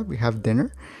cena, we have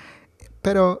dinner.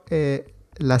 Pero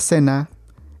la cena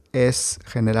es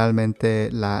generalmente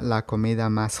la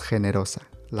comida más generosa,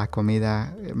 la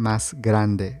comida más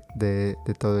grande de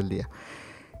todo el día.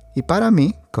 Y para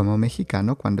mí, como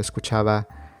mexicano, cuando escuchaba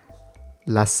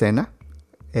la cena,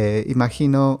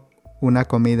 imagino una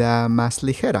comida más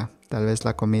ligera. Tal vez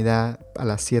la comida a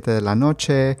las 7 de la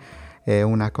noche,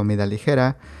 una comida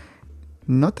ligera.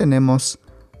 No tenemos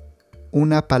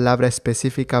una palabra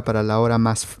específica para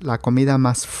la comida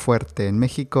más fuerte. En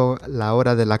México, la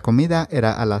hora de la comida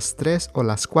era a las 3 o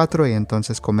las 4 y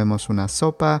entonces comemos una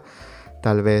sopa,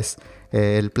 tal vez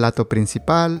el plato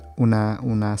principal,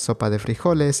 una sopa de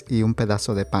frijoles y un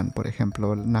pedazo de pan, por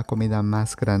ejemplo, una comida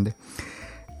más grande.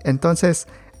 Entonces,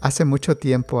 hace mucho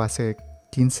tiempo, hace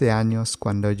 15 años,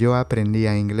 cuando yo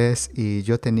aprendía inglés y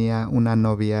yo tenía una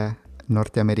novia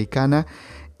norteamericana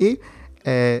y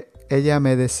ella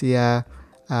me decía,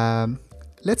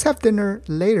 let's have dinner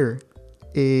later.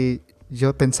 Y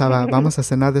yo pensaba, vamos a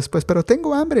cenar después, pero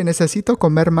tengo hambre, necesito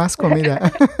comer más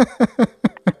comida.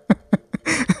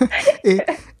 y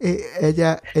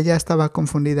ella estaba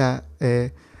confundida.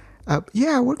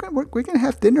 Yeah, we're gonna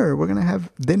have dinner. We're gonna have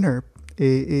dinner.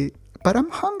 But I'm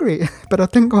hungry. Pero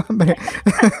tengo hambre.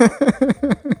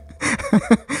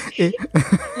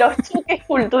 Los choques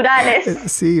culturales.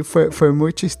 Sí, fue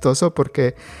muy chistoso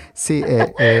porque sí,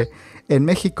 en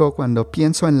México cuando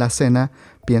pienso en la cena,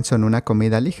 pienso en una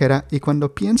comida ligera y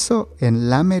cuando pienso en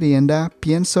la merienda,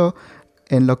 pienso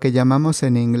en lo que llamamos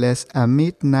en inglés a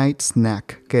midnight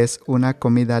snack, que es una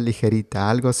comida ligerita,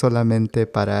 algo solamente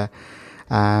para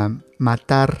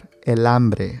matar el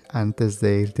hambre antes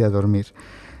de irte a dormir.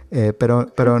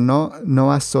 Pero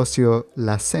no asocio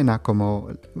la cena como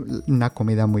una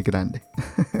comida muy grande.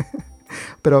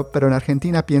 pero en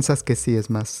Argentina piensas que sí, es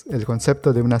más, el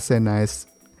concepto de una cena es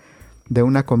de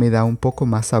una comida un poco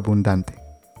más abundante.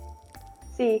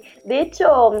 Sí, de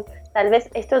hecho, tal vez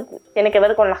esto tiene que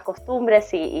ver con las costumbres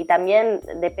y también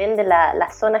depende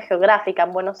la zona geográfica.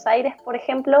 En Buenos Aires, por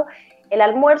ejemplo, el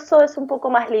almuerzo es un poco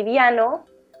más liviano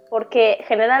porque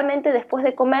generalmente después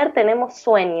de comer tenemos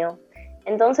sueño.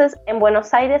 Entonces, en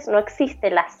Buenos Aires no existe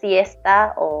la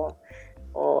siesta o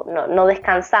no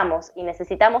descansamos y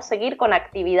necesitamos seguir con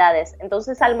actividades.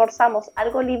 Entonces, almorzamos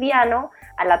algo liviano,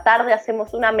 a la tarde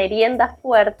hacemos una merienda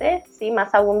fuerte, ¿sí?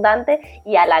 Más abundante,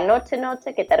 y a la noche,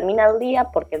 que termina el día,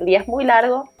 porque el día es muy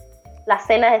largo, la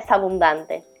cena es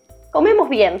abundante. Comemos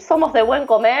bien, somos de buen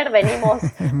comer, venimos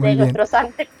de nuestros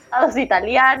antepasados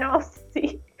italianos,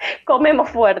 ¿sí? Comemos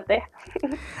fuerte.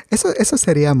 Eso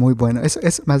sería muy bueno.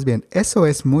 Eso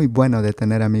es muy bueno de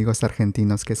tener amigos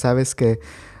argentinos, que sabes que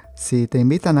si te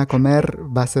invitan a comer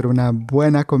va a ser una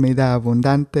buena comida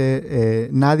abundante,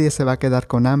 nadie se va a quedar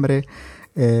con hambre,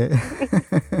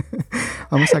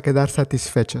 vamos a quedar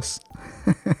satisfechos.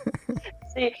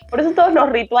 Sí, por eso todos los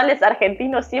rituales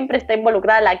argentinos siempre está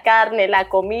involucrada la carne, la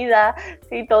comida,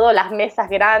 sí, todas las mesas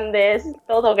grandes,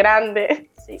 todo grande.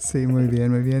 Sí, muy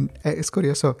bien, muy bien. Es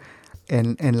curioso,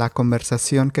 en la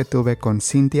conversación que tuve con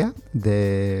Cintia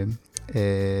de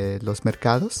los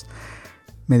mercados,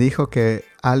 me dijo que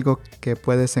algo que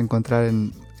puedes encontrar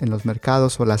en los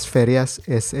mercados o las ferias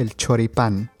es el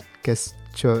choripán, que es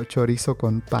chorizo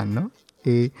con pan, ¿no?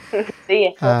 Y,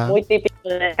 sí, eso es muy típico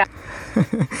de acá.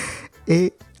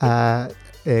 Y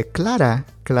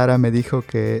Clara me dijo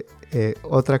que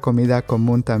otra comida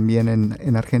común también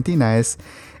en Argentina es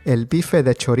el bife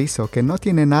de chorizo, que no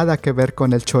tiene nada que ver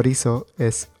con el chorizo,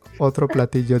 es otro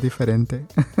platillo diferente.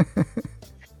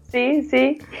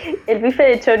 Sí, el bife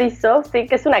de chorizo, sí,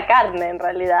 que es una carne en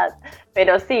realidad,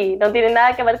 pero sí, no tiene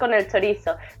nada que ver con el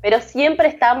chorizo, pero siempre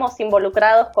estamos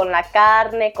involucrados con la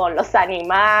carne, con los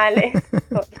animales,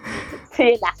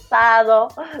 sí, el asado,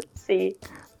 sí.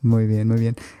 Muy bien, muy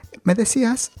bien. Me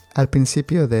decías al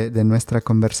principio de nuestra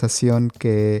conversación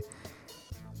que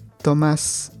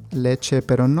tomas leche,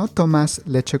 pero no tomas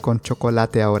leche con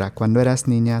chocolate ahora. Cuando eras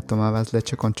niña tomabas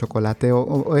leche con chocolate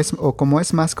o como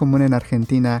es más común en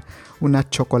Argentina, una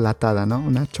chocolatada, ¿no?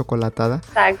 Una chocolatada.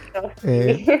 Exacto.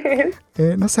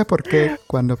 No sé por qué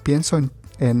cuando pienso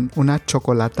en una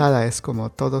chocolatada es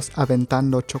como todos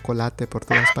aventando chocolate por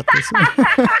todas partes.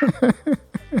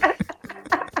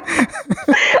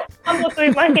 Amo tu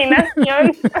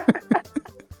imaginación.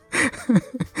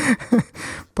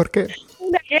 Porque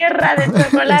una guerra de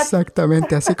chocolate.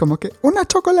 Exactamente, así como que una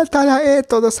chocolatada,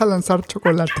 todos a lanzar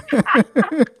chocolate.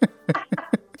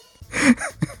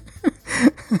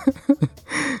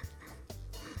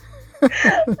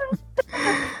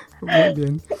 Muy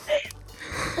bien.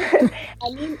 A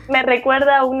mí me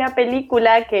recuerda a una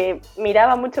película que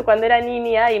miraba mucho cuando era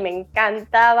niña y me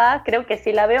encantaba, creo que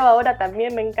si la veo ahora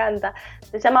también me encanta,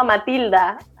 se llama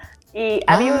Matilda. Y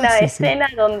había una escena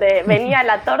donde venía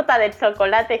la torta de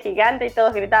chocolate gigante y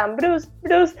todos gritaban Bruce,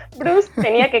 Bruce, Bruce.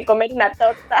 Tenía que comer una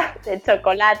torta de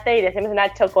chocolate y decimos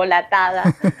una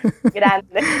chocolatada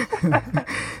grande.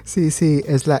 Sí,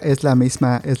 es la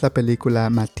misma, es la película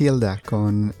Matilda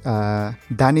con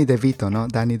Danny DeVito, ¿no?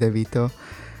 Danny DeVito.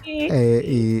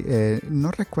 Sí.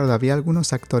 No recuerdo, había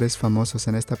algunos actores famosos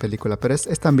en esta película, pero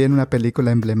es también una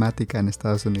película emblemática en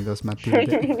Estados Unidos,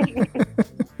 Matilda.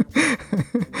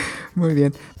 Muy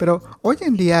bien, pero hoy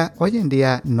en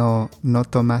día no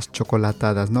tomas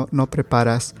chocolatadas, no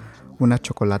preparas una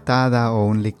chocolatada o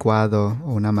un licuado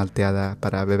o una malteada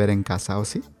para beber en casa, ¿o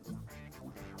sí?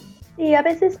 Sí, a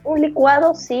veces un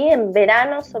licuado, sí, en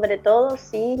verano sobre todo,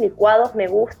 sí, licuados me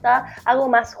gusta. Hago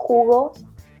más jugos,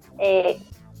 eh,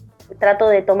 trato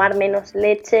de tomar menos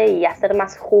leche y hacer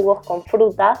más jugos con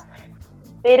frutas,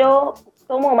 pero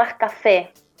tomo más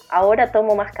café. Ahora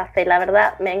tomo más café, la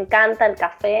verdad me encanta el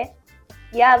café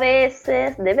y a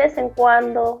veces, de vez en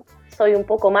cuando, soy un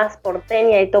poco más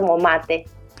porteña y tomo mate.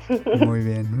 Muy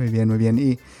bien, muy bien, muy bien.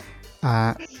 Y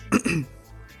ah,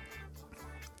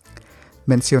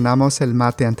 mencionamos el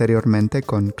mate anteriormente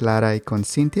con Clara y con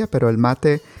Cintia, pero el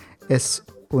mate es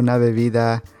una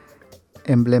bebida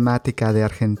emblemática de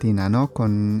Argentina, ¿no?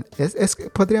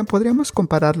 Podríamos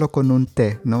compararlo con un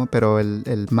té, ¿no? Pero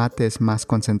el mate es más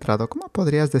concentrado. ¿Cómo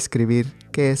podrías describir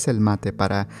qué es el mate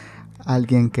para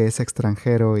alguien que es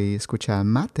extranjero y escucha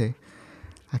mate?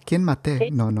 ¿A quién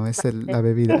maté? No es la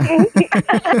bebida.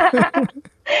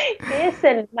 ¿Qué es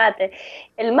el mate?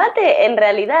 El mate en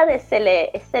realidad es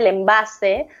el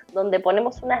envase donde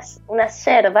ponemos una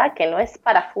yerba que no es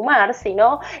para fumar,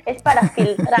 sino es para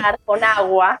filtrar con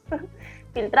agua.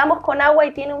 Filtramos con agua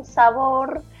y tiene un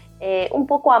sabor un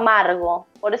poco amargo,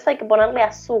 por eso hay que ponerle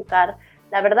azúcar.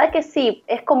 La verdad que sí,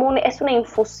 es una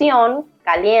infusión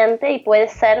caliente y puede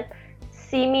ser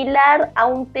similar a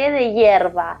un té de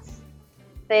hierbas,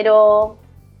 pero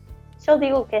yo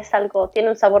digo que tiene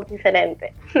un sabor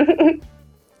diferente.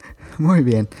 Muy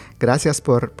bien, gracias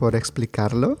por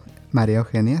explicarlo, María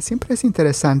Eugenia. Siempre es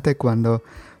interesante cuando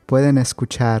pueden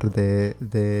escuchar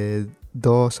de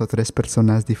 2 o 3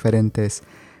 personas diferentes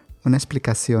una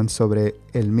explicación sobre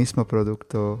el mismo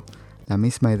producto, la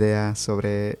misma idea,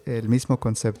 sobre el mismo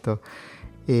concepto.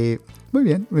 Muy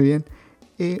bien, muy bien.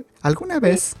 ¿Alguna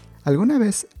vez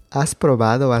has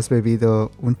probado, has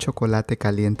bebido un chocolate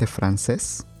caliente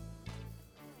francés?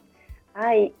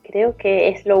 Ay, creo que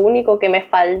es lo único que me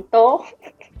faltó,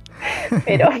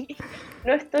 pero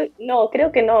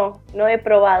creo que no he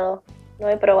probado.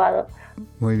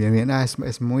 Muy bien, bien.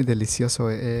 Es muy delicioso.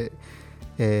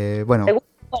 Bueno, ¿Te gusta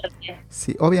fuerte?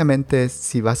 sí, obviamente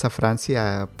si vas a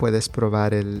Francia puedes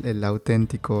probar el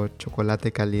auténtico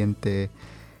chocolate caliente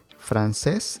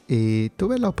francés, y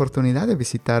tuve la oportunidad de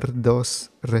visitar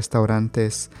 2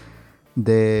 restaurantes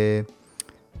de...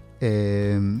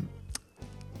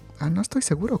 no estoy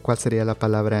seguro cuál sería la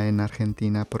palabra en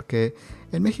Argentina, porque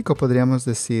en México podríamos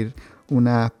decir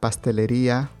una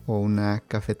pastelería o una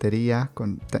cafetería,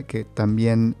 que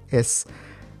también es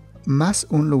más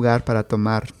un lugar para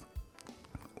tomar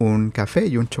un café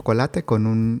y un chocolate con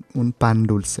un pan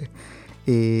dulce.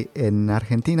 Y en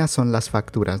Argentina son las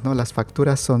facturas, ¿no? Las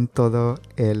facturas son todo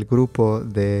el grupo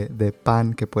de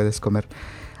pan que puedes comer.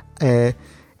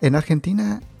 En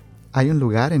Argentina hay un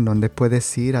lugar en donde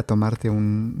puedes ir a tomarte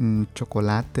un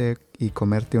chocolate y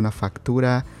comerte una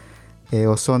factura,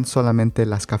 o son solamente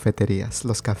las cafeterías,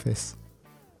 los cafés.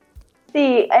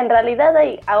 Sí, en realidad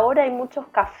ahora hay muchos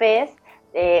cafés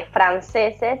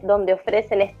franceses donde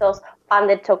ofrecen estos pan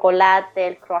de chocolate,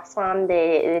 el croissant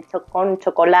con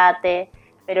chocolate,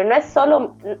 pero no es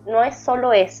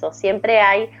solo eso, siempre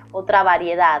hay otra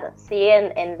variedad, sí,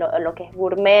 en lo que es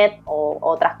gourmet o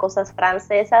otras cosas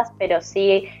francesas, pero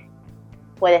sí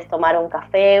puedes tomar un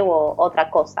café o otra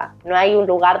cosa. No hay un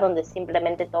lugar donde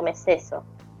simplemente tomes eso.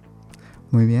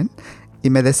 Muy bien. Y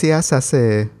me decías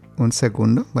hace un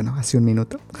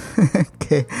minuto,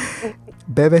 que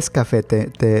bebes café,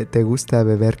 te gusta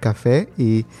beber café,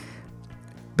 y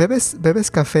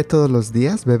 ¿bebes café todos los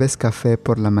días? ¿Bebes café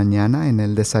por la mañana en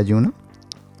el desayuno?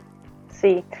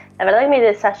 Sí, la verdad que mi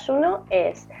desayuno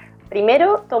es,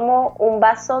 primero tomo un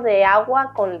vaso de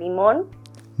agua con limón.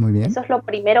 Muy bien. Eso es lo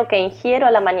primero que ingiero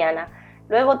a la mañana.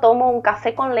 Luego tomo un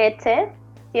café con leche,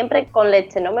 siempre con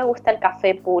leche, no me gusta el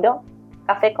café puro.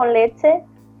 Café con leche,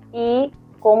 y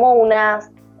como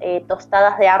unas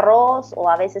tostadas de arroz o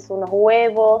a veces unos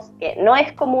huevos, que no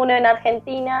es común en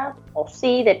Argentina, o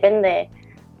sí, depende.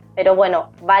 Pero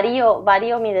bueno,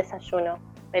 varío mi desayuno.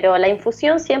 Pero la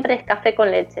infusión siempre es café con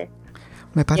leche.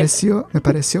 Me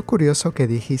pareció curioso que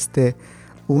dijiste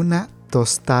una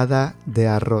tostada de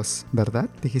arroz, ¿verdad?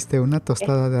 Dijiste una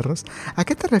tostada de arroz. ¿A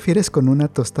qué te refieres con una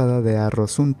tostada de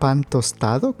arroz? ¿Un pan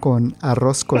tostado con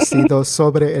arroz cocido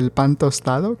sobre el pan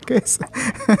tostado? ¿Qué es?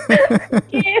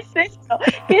 ¿Qué es eso?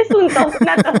 ¿Qué es una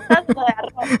tostada de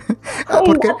arroz?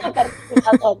 Un dato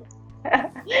perturbador.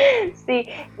 Sí,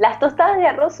 las tostadas de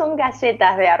arroz son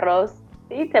galletas de arroz,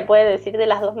 ¿sí? Se puede decir de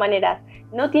las dos maneras.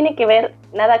 No tiene que ver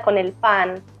nada con el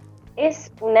pan.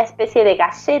 Es una especie de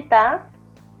galleta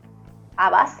a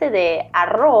base de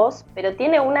arroz, pero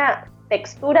tiene una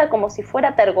textura como si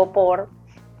fuera tergopor,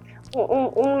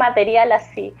 un material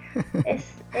así.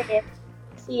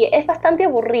 Sí, es bastante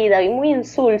aburrida y muy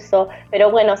insulso,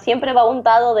 pero bueno, siempre va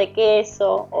untado de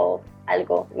queso o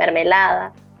algo,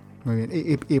 mermelada. Muy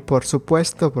bien. Y por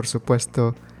supuesto,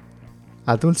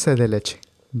 a dulce de leche.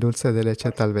 Dulce de leche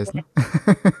Por tal vez, ¿no?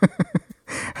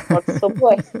 supuesto. Por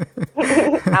supuesto.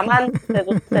 Amante de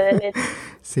dulce de leche.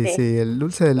 Sí, Sí, sí, el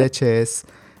dulce de leche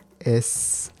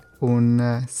es un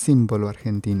símbolo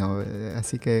argentino.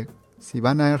 Así que si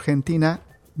van a Argentina,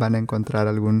 van a encontrar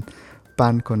algún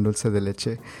pan con dulce de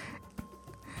leche.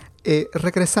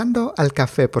 Regresando al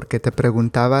café, porque te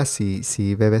preguntaba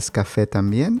si bebes café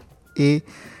también. ¿Y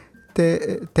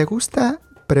te gusta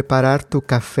preparar tu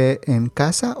café en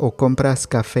casa o compras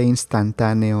café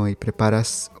instantáneo y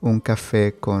preparas un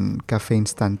café con café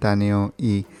instantáneo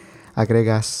y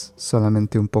agregas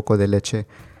solamente un poco de leche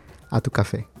a tu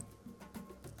café?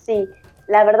 sí.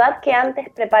 La verdad que antes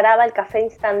preparaba el café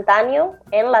instantáneo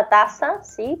en la taza,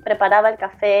 sí, preparaba el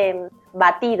café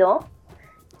batido,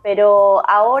 pero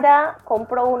ahora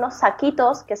compro unos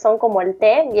saquitos que son como el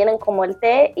té, vienen como el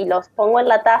té y los pongo en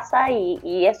la taza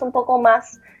y es un poco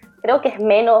más, creo que es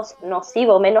menos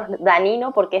nocivo, menos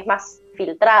dañino porque es más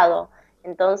filtrado.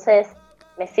 Entonces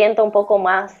me siento un poco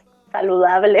más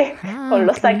saludable con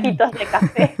los Qué bien. saquitos de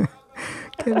café.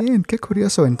 Qué bien, qué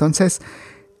curioso. Entonces,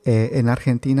 en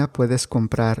Argentina puedes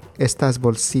comprar estas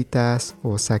bolsitas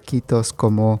o saquitos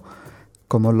como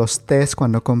los tés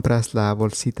cuando compras la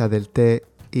bolsita del té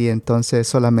y entonces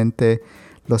solamente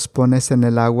los pones en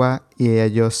el agua y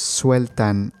ellos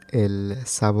sueltan el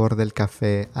sabor del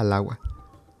café al agua.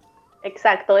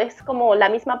 Exacto, es como la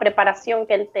misma preparación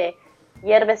que el té.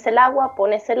 Hierves el agua,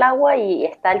 pones el agua y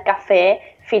está el café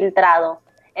filtrado.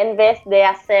 En vez de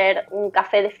hacer un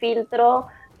café de filtro,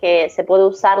 que se puede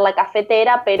usar la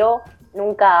cafetera, pero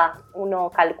nunca uno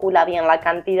calcula bien la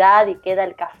cantidad y queda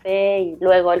el café y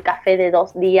luego el café de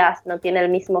 2 días no tiene el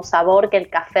mismo sabor que el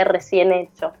café recién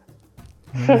hecho.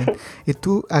 Muy bien. ¿Y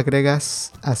tú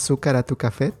agregas azúcar a tu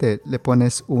café? ¿Le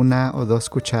pones 1 o 2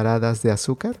 cucharadas de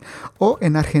azúcar? ¿O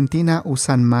en Argentina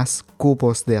usan más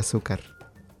cubos de azúcar?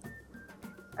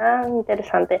 Ah,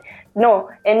 interesante. No,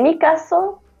 en mi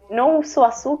caso no uso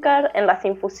azúcar en las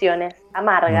infusiones Muy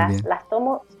amargas. bien. Las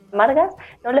tomo amargas,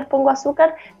 no les pongo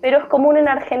azúcar, pero es común en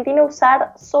Argentina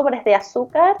usar sobres de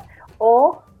azúcar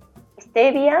o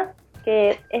stevia,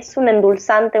 que es un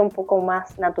endulzante un poco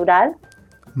más natural.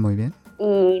 Muy bien.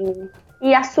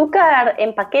 Y azúcar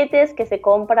en paquetes que se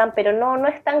compran, pero no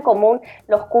es tan común.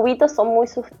 Los cubitos son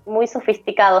muy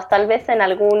sofisticados. Tal vez en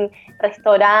algún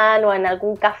restaurante o en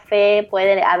algún café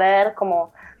puede haber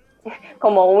como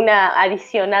una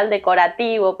adicional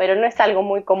decorativo, pero no es algo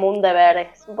muy común de ver.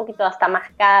 Es un poquito hasta más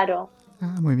caro.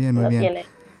 Muy bien, muy No bien. tiene.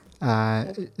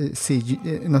 Sí,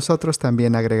 nosotros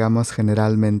también agregamos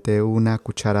generalmente 1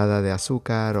 cucharada de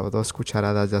azúcar o 2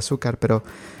 cucharadas de azúcar, pero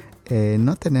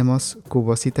no tenemos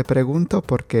cubos. Y te pregunto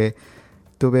porque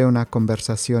tuve una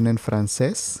conversación en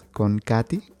francés con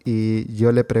Katy y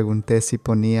yo le pregunté si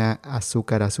ponía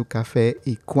azúcar a su café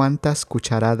y cuántas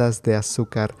cucharadas de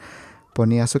azúcar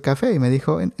ponía a su café. Y me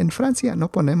dijo, en Francia no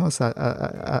ponemos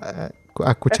a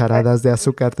cucharadas de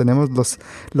azúcar, tenemos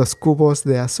los cubos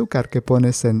de azúcar que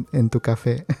pones en tu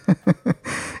café.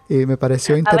 Y me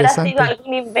pareció Habrá sido interesante.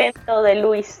 algún invento de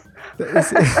Luis.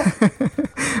 Sí.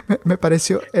 Me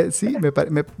pareció, sí,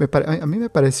 a mí me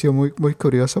pareció muy, muy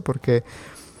curioso porque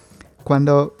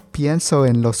cuando pienso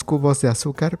en los cubos de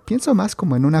azúcar, pienso más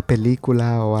como en una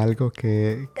película o algo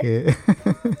que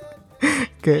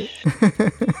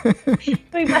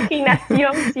Tu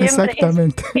imaginación siempre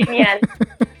Exactamente. es genial.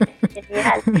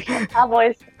 Genial. Amo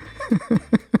eso.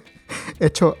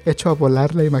 Echo a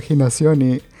volar la imaginación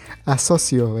y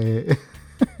asocio.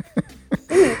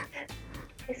 Sí,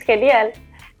 es genial.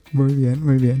 Muy bien,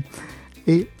 muy bien.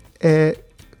 Y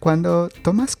cuando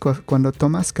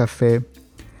tomas café,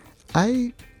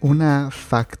 ¿hay una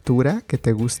factura que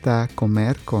te gusta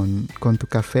comer con tu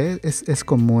café? ¿Es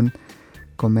común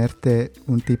comerte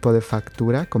un tipo de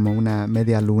factura como una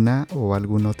media luna o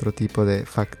algún otro tipo de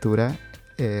factura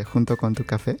junto con tu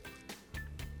café?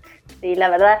 Sí, la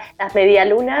verdad, las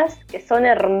medialunas que son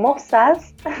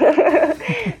hermosas,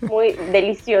 muy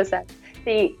deliciosas.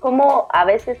 Sí, a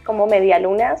veces como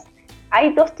medialunas.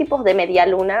 Hay 2 tipos de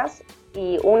medialunas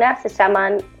y unas se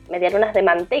llaman medialunas de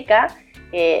manteca,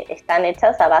 que están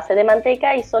hechas a base de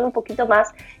manteca y son un poquito más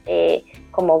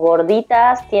como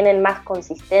gorditas, tienen más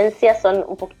consistencia, son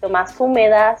un poquito más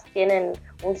húmedas, tienen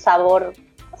un sabor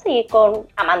así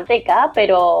a manteca,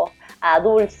 pero a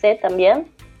dulce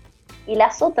también. Y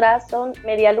las otras son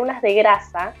medialunas de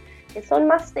grasa, que son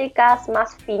más secas,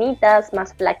 más finitas,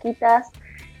 más flaquitas,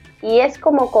 y es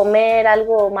como comer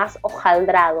algo más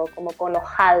hojaldrado, como con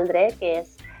hojaldre, que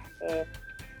es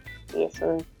y es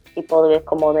un tipo de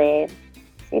como de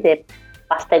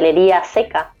pastelería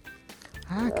seca.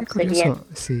 Ah, No qué sé bien. curioso.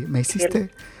 Sí,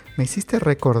 me hiciste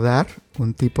recordar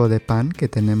un tipo de pan que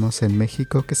tenemos en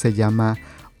México que se llama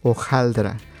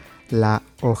hojaldra. La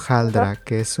hojaldra,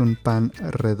 que es un pan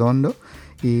redondo.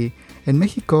 Y en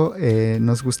México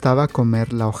nos gustaba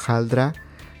comer la hojaldra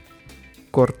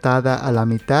cortada a la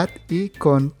mitad y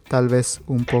con tal vez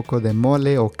un poco de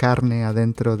mole o carne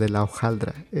adentro de la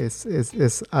hojaldra.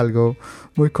 Es algo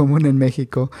muy común en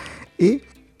México. Y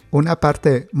una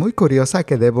parte muy curiosa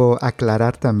que debo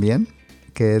aclarar también,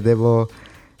 que debo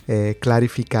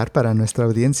clarificar para nuestra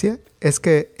audiencia, es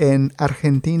que en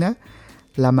Argentina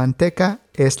la manteca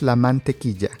es la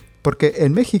mantequilla. Porque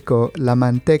en México la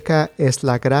manteca es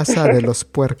la grasa de los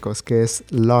puercos, que es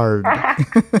lard.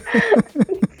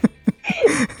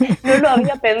 No lo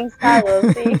había pensado,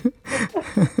 sí.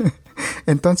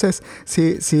 Entonces,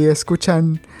 si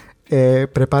escuchan,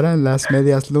 preparan las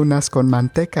medias lunas con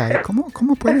manteca. ¿Y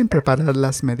cómo pueden preparar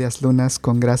las medias lunas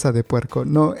con grasa de puerco?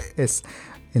 No, es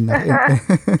en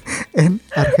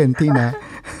Argentina.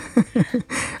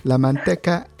 La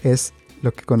manteca es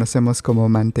lo que conocemos como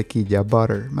mantequilla,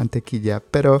 butter, mantequilla.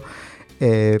 Pero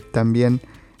también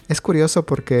es curioso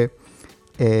porque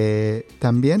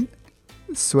también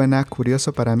suena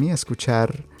curioso para mí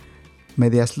escuchar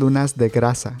medias lunas de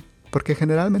grasa, porque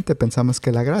generalmente pensamos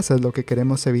que la grasa es lo que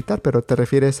queremos evitar, pero te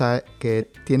refieres a que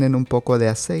tienen un poco de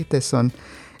aceite, son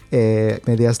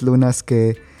medias lunas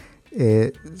que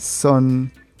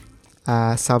son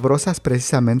sabrosas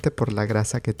precisamente por la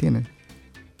grasa que tienen.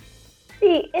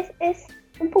 Sí, es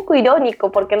un poco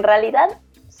irónico porque en realidad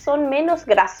son menos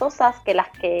grasosas que las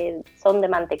que son de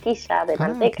mantequilla, de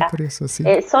manteca. Qué curioso, sí.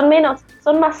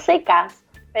 Son más secas,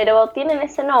 pero tienen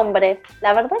ese nombre.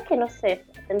 La verdad es que no sé,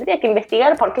 tendría que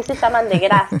investigar por qué se llaman de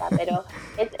grasa, pero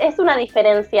es una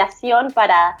diferenciación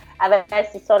para a ver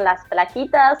si son las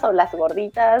flaquitas o las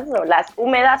gorditas o las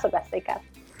húmedas o las secas.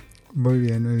 Muy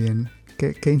bien, muy bien.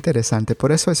 Qué interesante.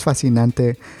 Por eso es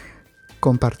fascinante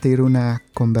compartir una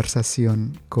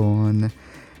conversación con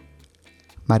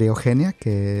María Eugenia,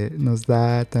 que nos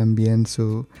da también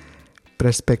su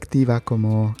perspectiva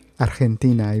como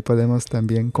argentina y podemos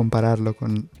también compararlo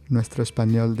con nuestro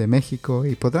español de México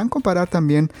y podrán comparar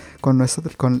también con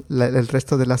el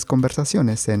resto de las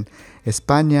conversaciones en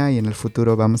España, y en el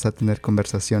futuro vamos a tener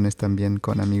conversaciones también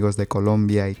con amigos de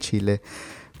Colombia y Chile.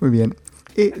 Muy bien.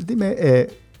 Y dime,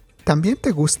 ¿también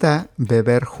te gusta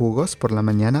beber jugos por la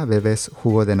mañana? ¿Bebes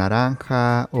jugo de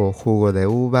naranja o jugo de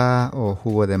uva o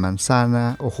jugo de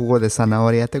manzana o jugo de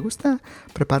zanahoria? ¿Te gusta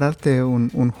prepararte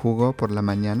un jugo por la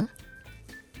mañana?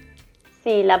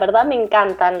 Sí, la verdad me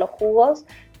encantan los jugos.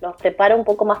 Los preparo un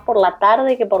poco más por la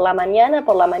tarde que por la mañana.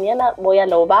 Por la mañana voy a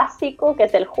lo básico, que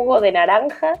es el jugo de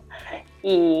naranja.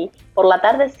 Y por la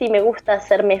tarde sí me gusta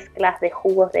hacer mezclas de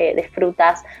jugos de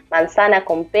frutas. Manzana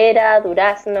con pera,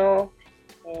 durazno.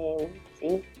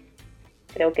 Sí,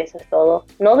 creo que eso es todo.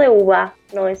 No de uva,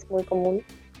 no es muy común.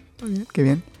 Muy bien, qué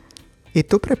bien. ¿Y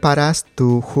tú preparas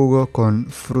tu jugo con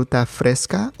fruta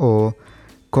fresca o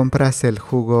compras el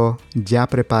jugo ya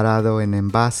preparado en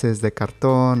envases de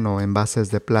cartón o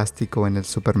envases de plástico en el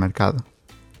supermercado?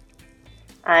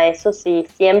 Eso sí,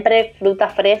 siempre fruta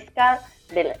fresca.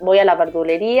 Voy a la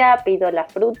verdulería, pido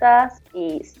las frutas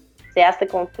y se hace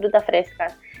con fruta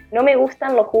fresca. No me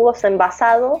gustan los jugos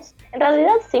envasados. En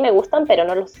realidad sí me gustan, pero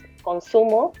no los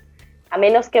consumo. A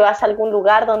menos que vas a algún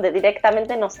lugar donde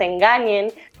directamente nos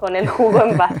engañen con el jugo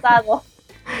envasado.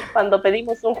 Cuando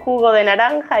pedimos un jugo de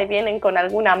naranja y vienen con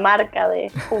alguna marca de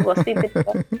jugo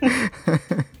cítrico.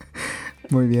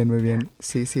 Muy bien, muy bien.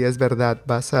 Sí, es verdad.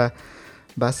 Vas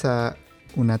a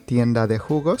una tienda de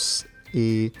jugos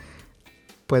y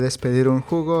puedes pedir un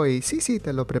jugo y sí,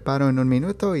 te lo preparo en un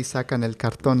minuto y sacan el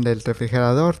cartón del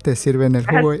refrigerador, te sirven el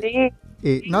jugo Sí.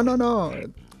 y no,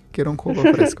 quiero un jugo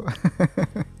fresco.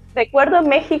 Recuerdo en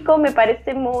México, me parece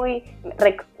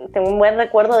tengo un buen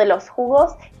recuerdo de los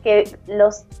jugos que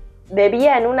los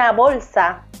bebía en una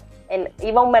bolsa.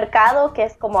 Iba a un mercado, que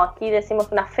es como aquí decimos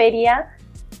una feria,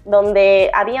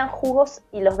 donde habían jugos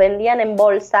y los vendían en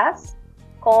bolsas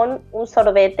con un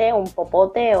sorbete, un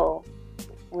popote o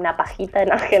una pajita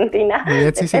en Argentina.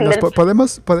 Bien, sí,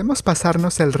 podemos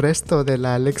pasarnos el resto de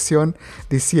la lección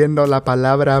diciendo la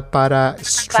palabra para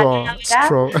straw.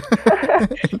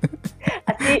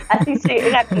 Así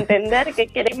llegan a entender qué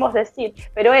queremos decir.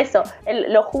 Pero eso,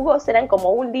 los jugos eran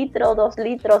como 1 litro, 2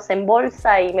 litros en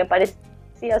bolsa y me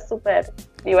parecía súper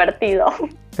divertido.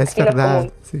 Es verdad,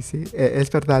 sí.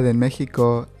 Es verdad, en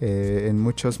México, en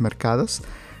muchos mercados,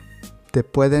 te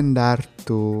pueden dar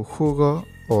tu jugo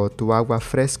o tu agua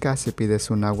fresca, si pides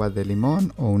un agua de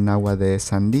limón o un agua de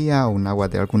sandía o un agua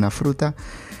de alguna fruta,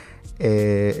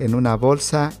 en una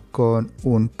bolsa con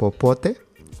un popote,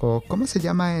 o ¿cómo se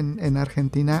llama en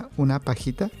Argentina? ¿Una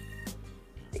pajita?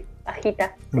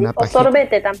 Pajita. Una ¿sí? pajita. O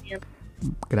sorbete también.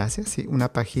 Gracias, sí,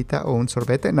 una pajita o un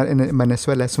sorbete. En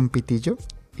Venezuela es un pitillo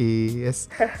y es...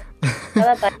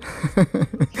 Cada país.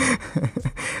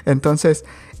 Entonces,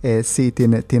 sí,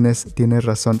 tienes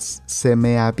razón. Se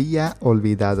me había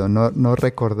olvidado, no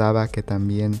recordaba que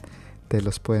también te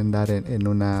los pueden dar en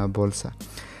una bolsa.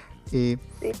 Y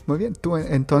Sí. muy bien, tú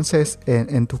entonces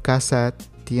en tu casa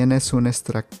tienes un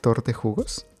extractor de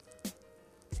jugos.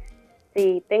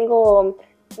 Sí, tengo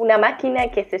una máquina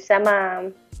que se llama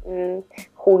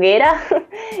juguera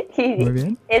y Muy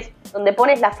bien. es donde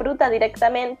pones la fruta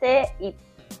directamente y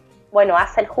bueno,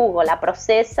 hace el jugo, la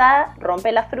procesa,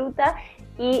 rompe la fruta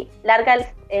y larga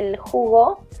el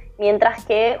jugo, mientras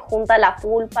que junta la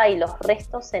pulpa y los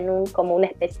restos en como una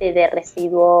especie de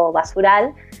residuo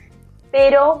basural,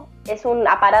 pero es un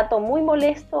aparato muy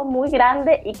molesto, muy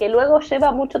grande y que luego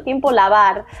lleva mucho tiempo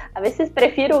lavar. A veces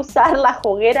prefiero usar la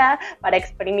juguera para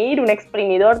exprimir, un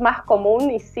exprimidor más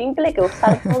común y simple, que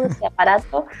usar todo ese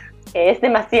aparato que es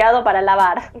demasiado para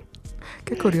lavar.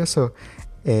 Qué curioso.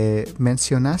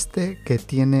 Mencionaste que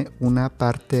tiene una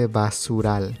parte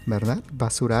basural, ¿verdad?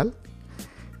 ¿Basural?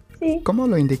 Sí. ¿Cómo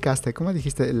lo indicaste? ¿Cómo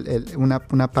dijiste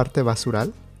una parte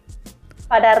basural?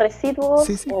 Para residuos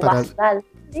Sí, o para... basural.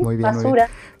 ¿Sí? Muy bien, basura.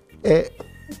 muy bien.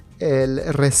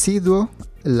 El residuo,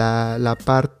 la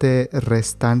parte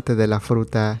restante de la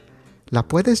fruta, ¿la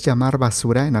puedes llamar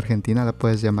basura? En Argentina la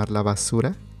puedes llamar la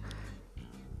basura.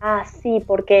 Ah, sí,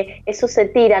 porque eso se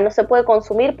tira, no se puede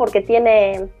consumir porque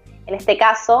tiene, en este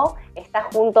caso, está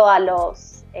junto a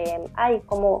los,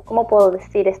 ¿cómo puedo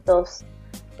decir estos?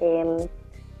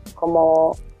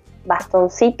 Como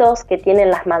bastoncitos que tienen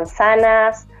las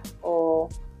manzanas o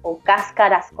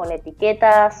cáscaras con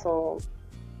etiquetas o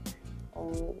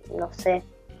no sé.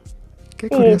 Qué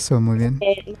curioso, muy bien.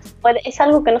 Es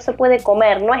algo que no se puede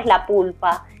comer, no es la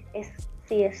pulpa, es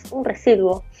un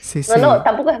residuo. Sí, No,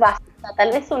 tampoco es basura,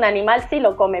 tal vez un animal sí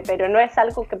lo come, pero no es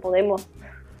algo que podemos,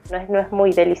 no es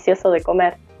muy delicioso de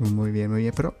comer. Muy bien,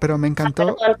 pero me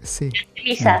encantó. Sí.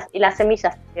 Las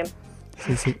semillas también.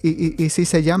 Sí. Y si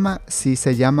se llama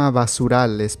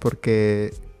basural es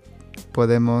porque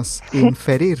podemos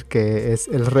inferir que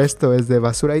el resto es de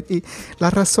basura. Y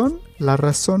la razón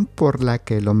por la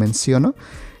que lo menciono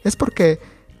es porque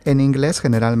en inglés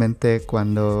generalmente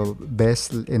cuando ves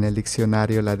en el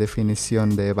diccionario la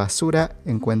definición de basura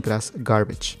encuentras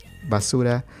garbage,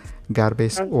 basura,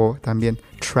 garbage o también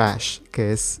trash,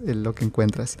 que es lo que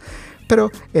encuentras. Pero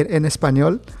en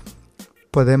español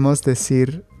podemos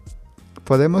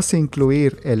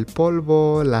incluir el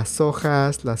polvo, las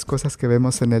hojas, las cosas que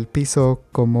vemos en el piso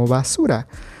como basura.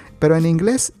 Pero en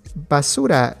inglés,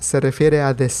 basura se refiere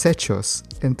a desechos.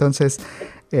 Entonces,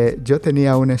 yo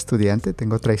tenía un estudiante,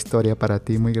 tengo otra historia para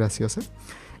ti muy graciosa.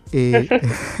 Y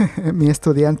mi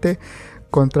estudiante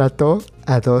contrató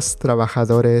a 2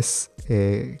 trabajadores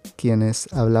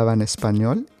quienes hablaban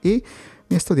español y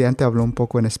mi estudiante habló un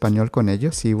poco en español con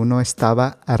ellos y uno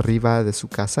estaba arriba de su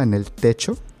casa en el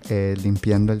techo,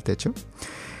 limpiando el techo.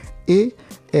 Y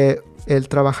el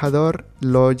trabajador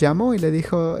lo llamó y le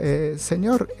dijo,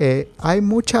 señor, hay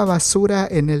mucha basura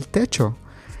en el techo.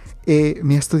 Y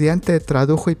mi estudiante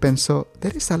tradujo y pensó,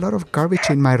 there is a lot of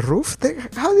garbage in my roof.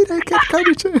 How did I get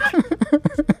garbage?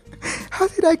 How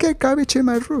did I get garbage in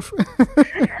my roof?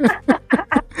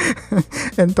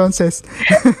 Entonces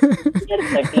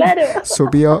Claro.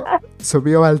 subió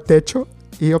al techo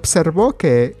y observó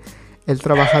que el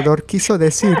trabajador quiso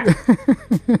decir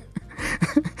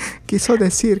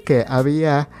que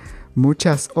había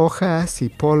muchas hojas y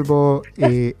polvo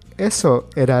y eso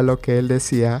era lo que él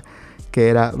decía que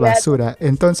era basura.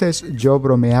 Entonces yo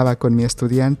bromeaba con mi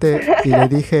estudiante y le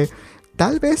dije,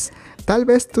 tal vez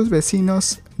tus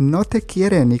vecinos no te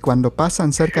quieren y cuando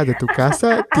pasan cerca de tu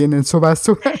casa tienen su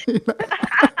basura.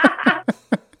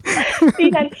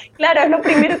 Claro, es lo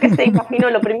primero que se imaginó,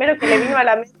 lo primero que le vino a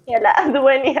la mente a la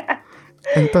dueña.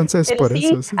 Entonces, pero por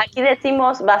eso sí. Aquí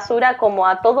decimos basura como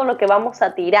a todo lo que vamos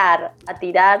a tirar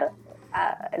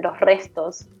a los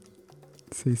restos.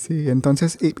 Sí,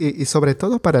 entonces, y sobre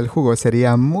todo para el jugo,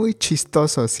 sería muy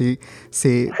chistoso si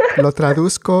lo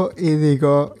traduzco y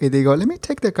digo, let me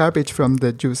take the garbage from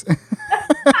the juice.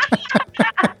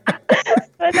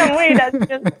 Suena muy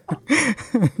gracioso.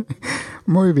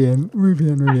 Muy bien. Muy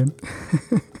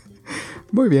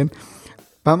bien.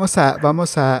 Vamos a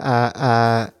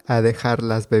dejar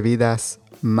las bebidas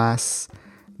más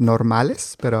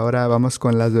normales, pero ahora vamos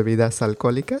con las bebidas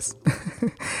alcohólicas.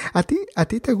 ¿A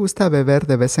ti te gusta beber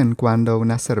de vez en cuando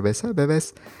una cerveza?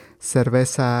 ¿Bebes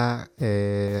cerveza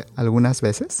algunas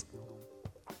veces?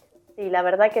 Sí, la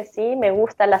verdad que sí, me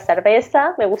gusta la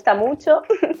cerveza, me gusta mucho.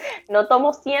 No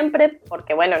tomo siempre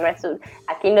porque, bueno,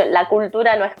 aquí la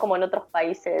cultura no es como en otros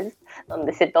países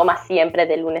donde se toma siempre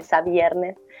de lunes a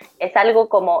viernes. Es algo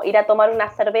como ir a tomar una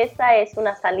cerveza, es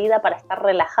una salida para estar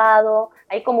relajado.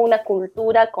 Hay como una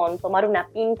cultura con tomar una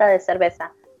pinta de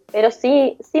cerveza. Pero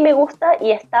sí me gusta y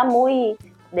está muy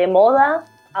de moda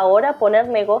ahora poner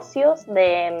negocios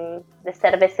de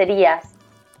cervecerías,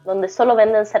 donde solo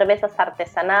venden cervezas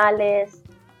artesanales.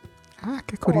 Ah,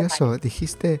 qué curioso.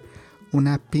 Dijiste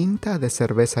una pinta de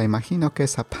cerveza. Imagino que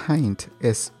esa pint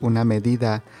es una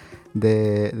medida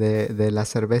de la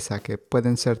cerveza, que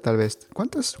pueden ser tal vez...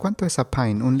 ¿Cuánto es a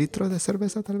pint? ¿1 litro de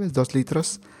cerveza tal vez? ¿2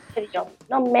 litros?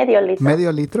 Medio litro.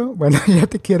 ¿Medio litro? Bueno, ya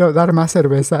te quiero dar más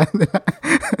cerveza.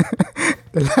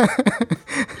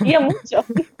 Y mucho.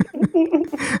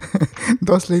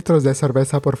 2 litros de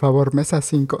cerveza, por favor, mesa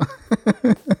 5.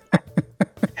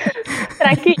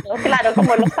 Tranquilo, claro,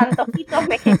 como los antojitos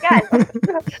mexicanos.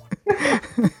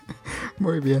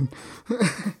 Muy bien.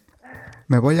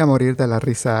 Me voy a morir de la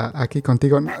risa aquí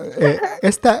contigo.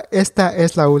 Esta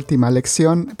es la última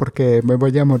lección porque me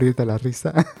voy a morir de la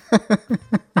risa.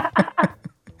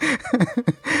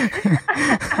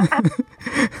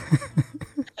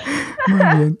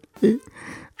 Muy bien. Y,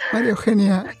 María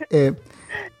Eugenia,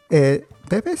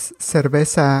 ¿bebes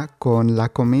cerveza con la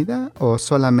comida o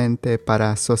solamente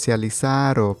para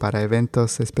socializar o para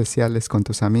eventos especiales con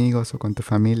tus amigos o con tu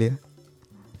familia?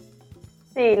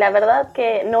 Sí, la verdad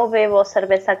que no bebo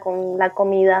cerveza con la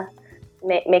comida,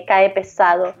 me cae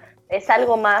pesado. Es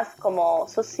algo más como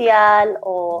social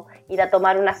o ir a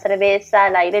tomar una cerveza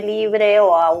al aire libre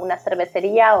o a una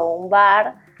cervecería o un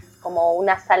bar, como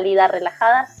una salida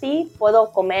relajada. Sí,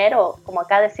 puedo comer o como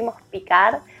acá decimos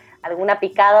picar, alguna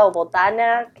picada o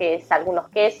botana, que es algunos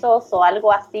quesos o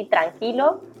algo así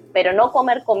tranquilo, pero no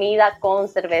comer comida con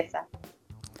cerveza.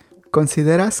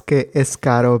 ¿Consideras que es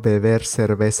caro beber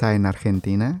cerveza en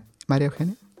Argentina, María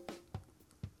Eugenia?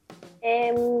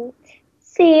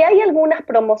 Sí, hay algunas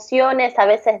promociones a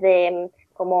veces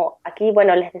como aquí,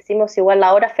 bueno, les decimos igual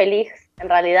la hora feliz, en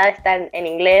realidad está en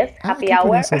inglés, happy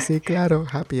hour. Eso, sí, claro,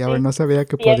 happy hour. Sí, No sabía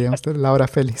que podíamos tener la hora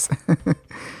feliz.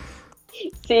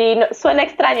 Sí, suena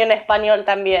extraño en español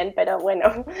también, pero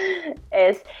bueno,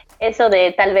 es eso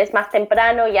de tal vez más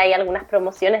temprano y hay algunas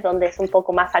promociones donde es un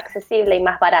poco más accesible y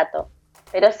más barato.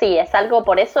 Pero sí, es algo,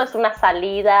 por eso es una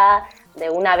salida de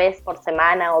una vez por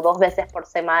semana o 2 veces por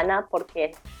semana, porque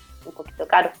es un poquito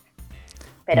caro.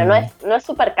 Pero no es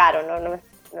súper caro, no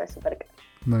es súper caro.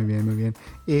 Muy bien, muy bien.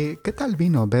 ¿Y qué tal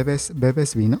vino?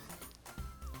 ¿Bebes vino?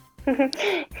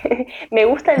 Me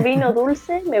gusta el vino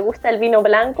dulce, me gusta el vino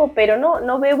blanco, pero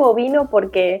no bebo vino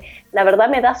porque la verdad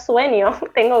me da sueño.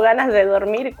 Tengo ganas de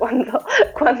dormir cuando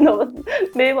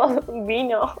bebo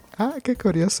vino. Ah, qué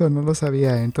curioso, no lo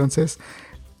sabía. Entonces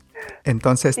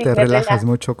Sí, te relajas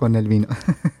mucho con el vino.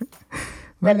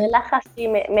 Me relaja, sí,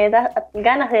 me da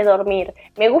ganas de dormir.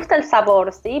 Me gusta el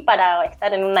sabor, sí, para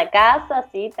estar en una casa,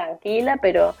 sí, tranquila,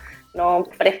 pero no,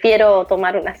 prefiero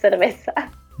tomar una cerveza.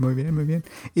 Muy bien, muy bien.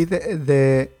 Y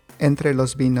de entre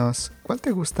los vinos, ¿cuál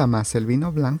te gusta más, el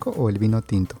vino blanco o el vino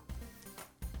tinto?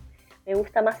 Me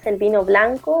gusta más el vino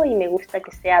blanco y me gusta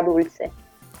que sea dulce.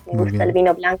 Me Muy gusta bien. el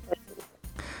vino blanco y dulce.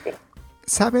 Sí.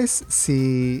 ¿Sabes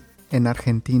si en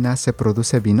Argentina se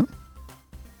produce vino?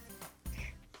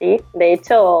 Sí, de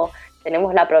hecho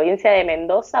tenemos la provincia de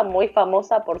Mendoza muy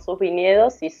famosa por sus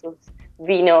viñedos y sus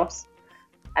vinos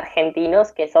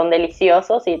argentinos que son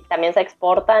deliciosos y también se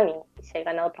exportan y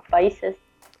llegan a otros países.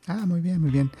 Ah, muy bien,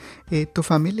 muy bien. ¿Tu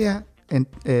familia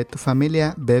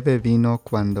bebe vino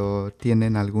cuando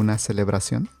tienen alguna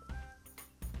celebración?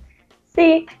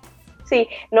 Sí,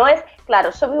 no es,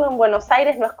 claro, yo vivo en Buenos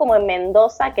Aires, no es como en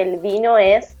Mendoza que el vino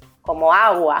es como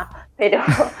agua, pero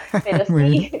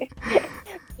sí,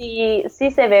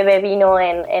 sí se bebe vino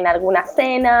en alguna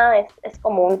cena, es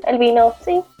común. El vino,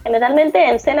 sí, generalmente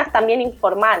en cenas también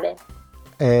informales.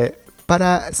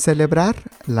 Para celebrar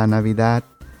la Navidad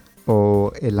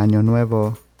o el Año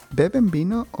Nuevo, ¿beben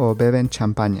vino o beben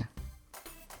champaña?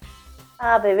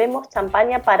 Bebemos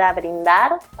champaña para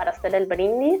brindar, para hacer el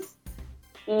brindis.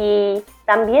 Y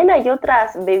también hay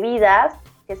otras bebidas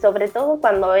que sobre todo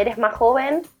cuando eres más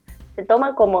joven se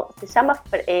toman se llama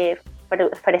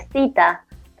fresita.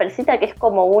 Fresita, que es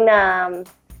como un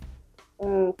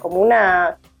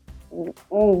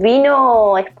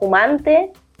vino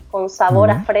espumante con sabor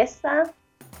a fresa.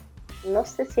 No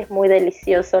sé si es muy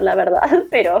delicioso, la verdad,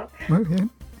 pero Muy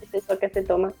bien. eso que se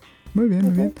toma. Muy bien,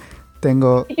 muy bien.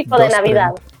 Tengo Típico de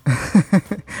Navidad.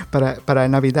 ¿Para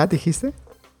Navidad dijiste?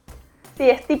 Sí,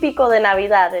 es típico de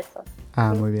Navidad eso.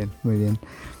 Muy bien, muy bien.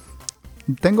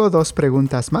 Tengo 2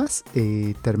 preguntas más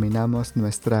y terminamos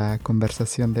nuestra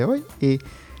conversación de hoy. Y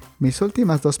mis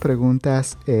últimas 2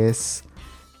 preguntas es,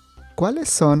 ¿cuáles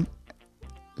son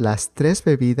las 3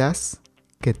 bebidas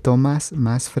que tomas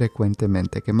más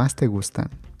frecuentemente, que más te gustan,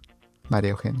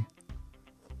 María Eugenia?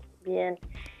 Bien,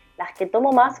 las que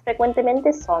tomo más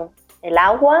frecuentemente son el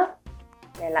agua,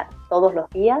 todos los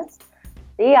días,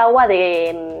 ¿sí? Agua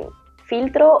de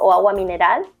filtro o agua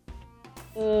mineral,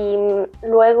 y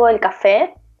luego el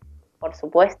café, por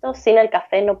supuesto, sin el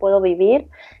café no puedo vivir,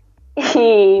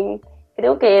 y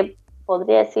creo que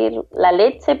podría decir la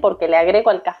leche porque le agrego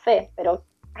al café, pero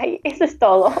eso es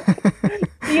todo.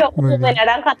 Sí, o jugo de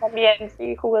naranja también,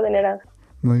 sí, jugo de naranja.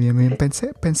 Muy bien, muy bien.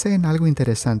 Pensé en algo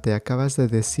interesante. Acabas de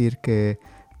decir que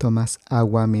tomas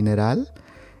agua mineral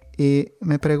y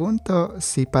me pregunto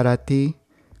si para ti,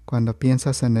 cuando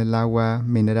piensas en el agua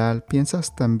mineral,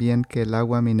 piensas también que el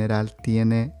agua mineral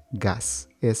tiene gas,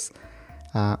 es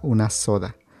una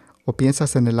soda, o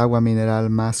piensas en el agua mineral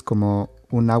más como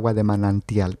un agua de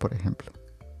manantial, por ejemplo.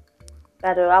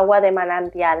 Claro, agua de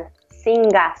manantial, sin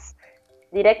gas,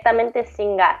 directamente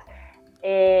sin gas.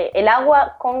 El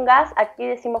agua con gas, aquí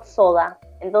decimos soda,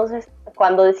 entonces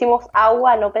cuando decimos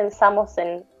agua no pensamos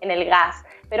en el gas,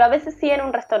 pero a veces sí en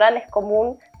un restaurante es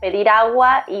común pedir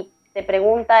agua y te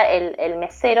pregunta, el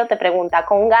mesero te pregunta,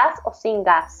 ¿con gas o sin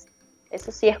gas?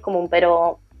 Eso sí es común,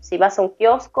 pero si vas a un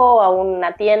kiosco o a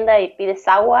una tienda y pides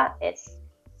agua, es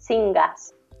sin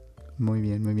gas. Muy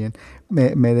bien, muy bien.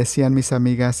 Me decían mis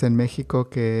amigas en México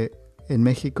que en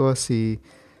México si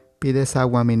pides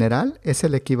agua mineral es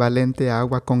el equivalente a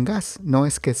agua con gas. No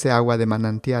es que sea agua de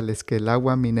manantial, es que el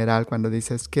agua mineral, cuando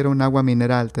dices quiero un agua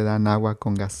mineral, te dan agua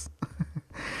con gas.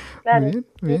 Claro. Muy bien,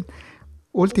 muy bien.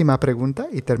 Última pregunta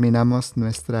y terminamos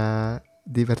nuestra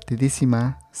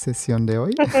divertidísima sesión de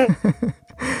hoy.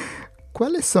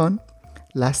 ¿Cuáles son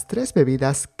las 3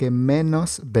 bebidas que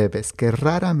menos bebes, que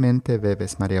raramente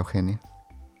bebes, María Eugenia?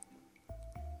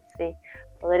 Sí,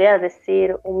 podría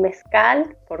decir un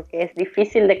mezcal, porque es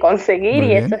difícil de conseguir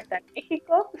y eso está en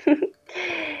México.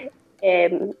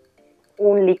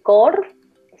 Un licor,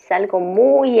 es algo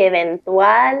muy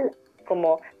eventual,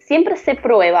 como siempre se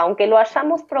prueba, aunque lo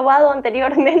hayamos probado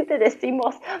anteriormente,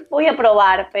 decimos voy a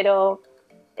probar, pero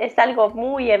es algo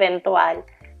muy eventual.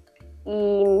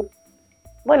 Y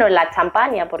bueno, la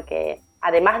champaña, porque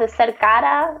además de ser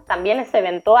cara, también es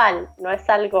eventual, no es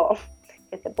algo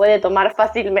que se puede tomar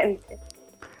fácilmente.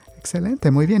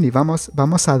 Excelente, muy bien. Y vamos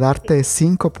a darte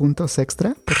 5 puntos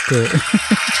extra porque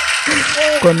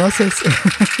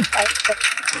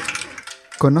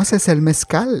conoces el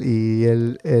mezcal y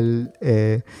el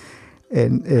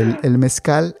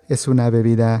mezcal es una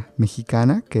bebida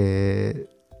mexicana que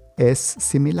es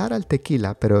similar al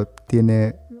tequila, pero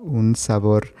tiene un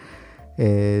sabor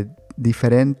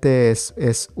diferente.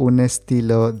 Es un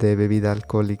estilo de bebida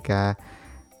alcohólica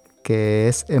que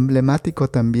es emblemático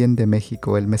también de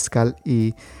México, el mezcal.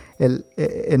 Y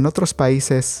en otros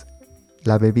países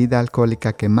la bebida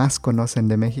alcohólica que más conocen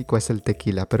de México es el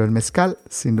tequila, pero el mezcal,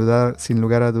 sin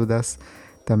lugar a dudas,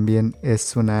 también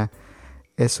es una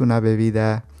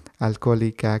bebida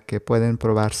alcohólica que pueden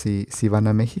probar si van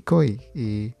a México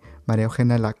y María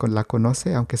Eugenia la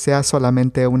conoce, aunque sea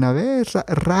solamente una vez,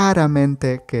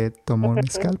 raramente que tomó un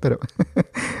mezcal, pero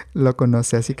lo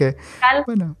conoce, así que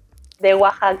bueno. De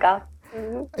Oaxaca.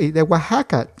 Y de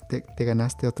Oaxaca, te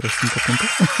ganaste otros 5 puntos.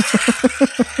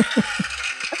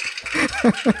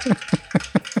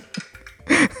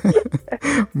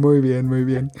 Muy bien, muy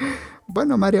bien.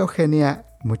 Bueno, María Eugenia,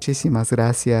 muchísimas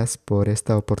gracias por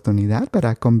esta oportunidad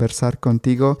para conversar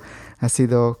contigo. Ha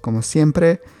sido, como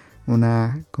siempre,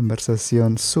 una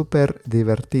conversación súper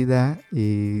divertida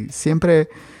y siempre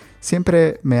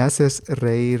me haces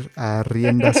reír a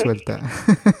rienda suelta.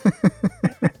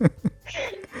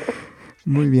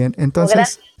 Muy bien,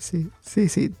 entonces, sí,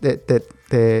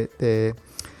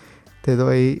 te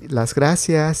doy las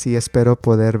gracias y espero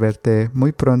poder verte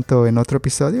muy pronto en otro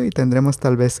episodio y tendremos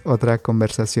tal vez otra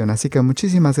conversación. Así que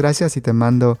muchísimas gracias y te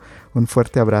mando un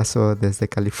fuerte abrazo desde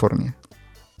California.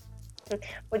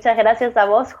 Muchas gracias a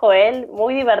vos, Joel.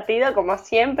 Muy divertido, como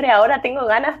siempre. Ahora tengo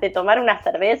ganas de tomar una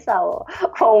cerveza o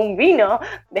un vino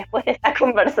después de esta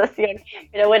conversación.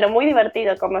 Pero bueno, muy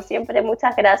divertido, como siempre.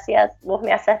 Muchas gracias. Vos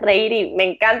me haces reír y me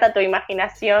encanta tu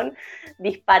imaginación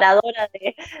disparadora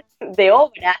de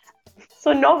obras.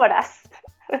 Son obras.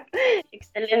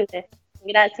 Excelente.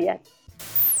 Gracias.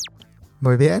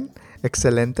 Muy bien,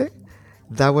 excelente.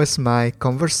 that was my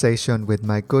conversation with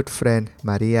my good friend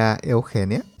Maria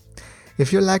Eugenia.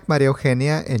 If you like Maria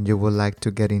Eugenia and you would like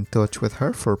to get in touch with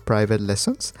her for private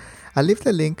lessons, I'll leave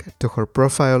the link to her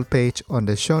profile page on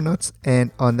the show notes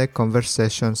and on the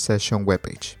conversation session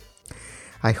webpage.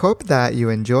 I hope that you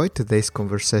enjoyed today's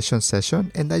conversation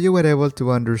session and that you were able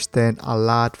to understand a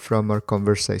lot from our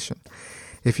conversation.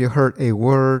 If you heard a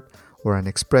word or an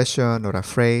expression or a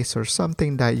phrase or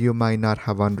something that you might not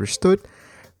have understood,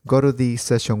 go to the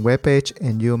session webpage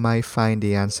and you might find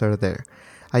the answer there.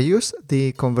 I use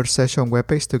the conversation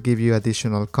webpage to give you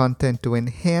additional content to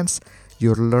enhance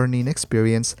your learning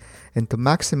experience and to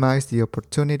maximize the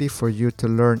opportunity for you to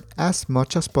learn as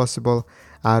much as possible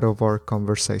out of our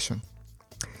conversation.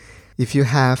 If you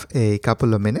have a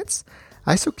couple of minutes,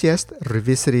 I suggest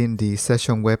revisiting the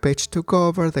session webpage to go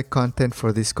over the content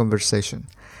for this conversation.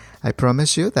 I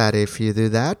promise you that if you do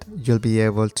that, you'll be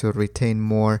able to retain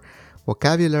more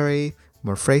vocabulary,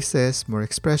 more phrases, more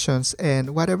expressions,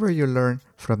 and whatever you learn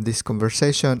from this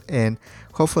conversation, and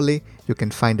hopefully you can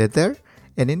find it there.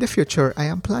 And in the future, I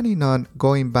am planning on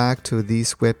going back to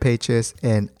these web pages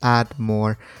and add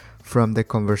more from the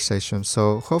conversation.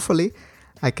 So hopefully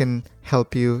I can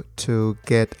help you to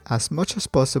get as much as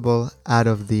possible out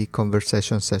of the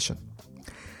conversation session.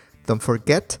 Don't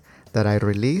forget that I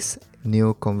release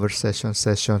new conversation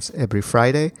sessions every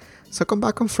Friday, so come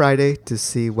back on Friday to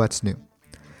see what's new.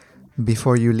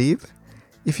 Before you leave,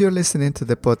 if you're listening to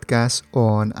the podcast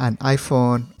on an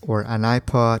iPhone or an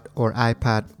iPod or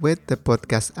iPad with the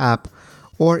podcast app,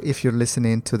 or if you're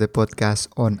listening to the podcast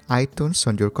on iTunes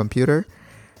on your computer,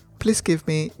 please give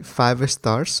me 5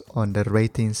 stars on the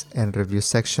ratings and review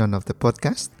section of the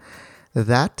podcast.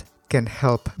 That can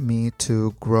help me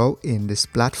to grow in this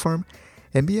platform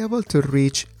and be able to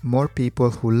reach more people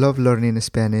who love learning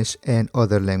Spanish and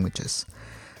other languages.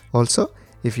 Also,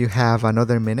 if you have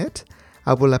another minute,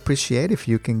 I will appreciate if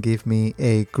you can give me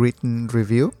a written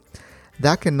review.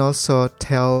 That can also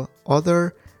tell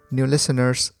other new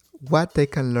listeners what they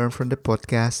can learn from the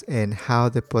podcast and how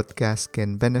the podcast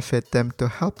can benefit them to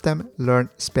help them learn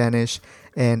Spanish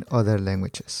and other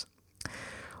languages.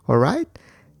 All right.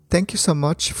 Thank you so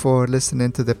much for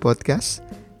listening to the podcast.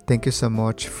 Thank you so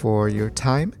much for your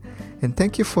time. And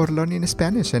thank you for learning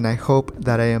Spanish. And I hope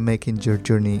that I am making your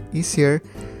journey easier,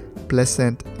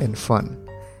 pleasant, and fun.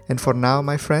 And for now,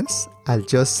 my friends, I'll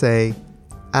just say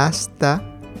hasta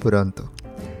pronto.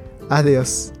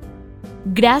 Adiós.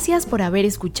 Gracias por haber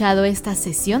escuchado esta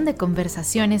sesión de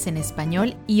conversaciones en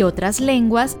español y otras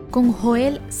lenguas con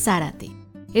Joel Zárate.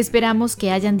 Esperamos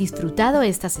que hayan disfrutado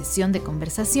esta sesión de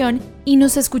conversación y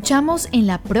nos escuchamos en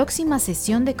la próxima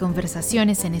sesión de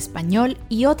conversaciones en español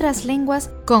y otras lenguas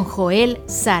con Joel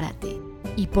Zárate.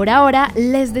 Y por ahora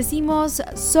les decimos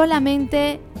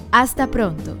solamente hasta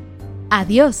pronto.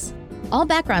 Adiós. All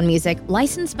background music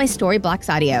licensed by Storyblocks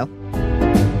Audio.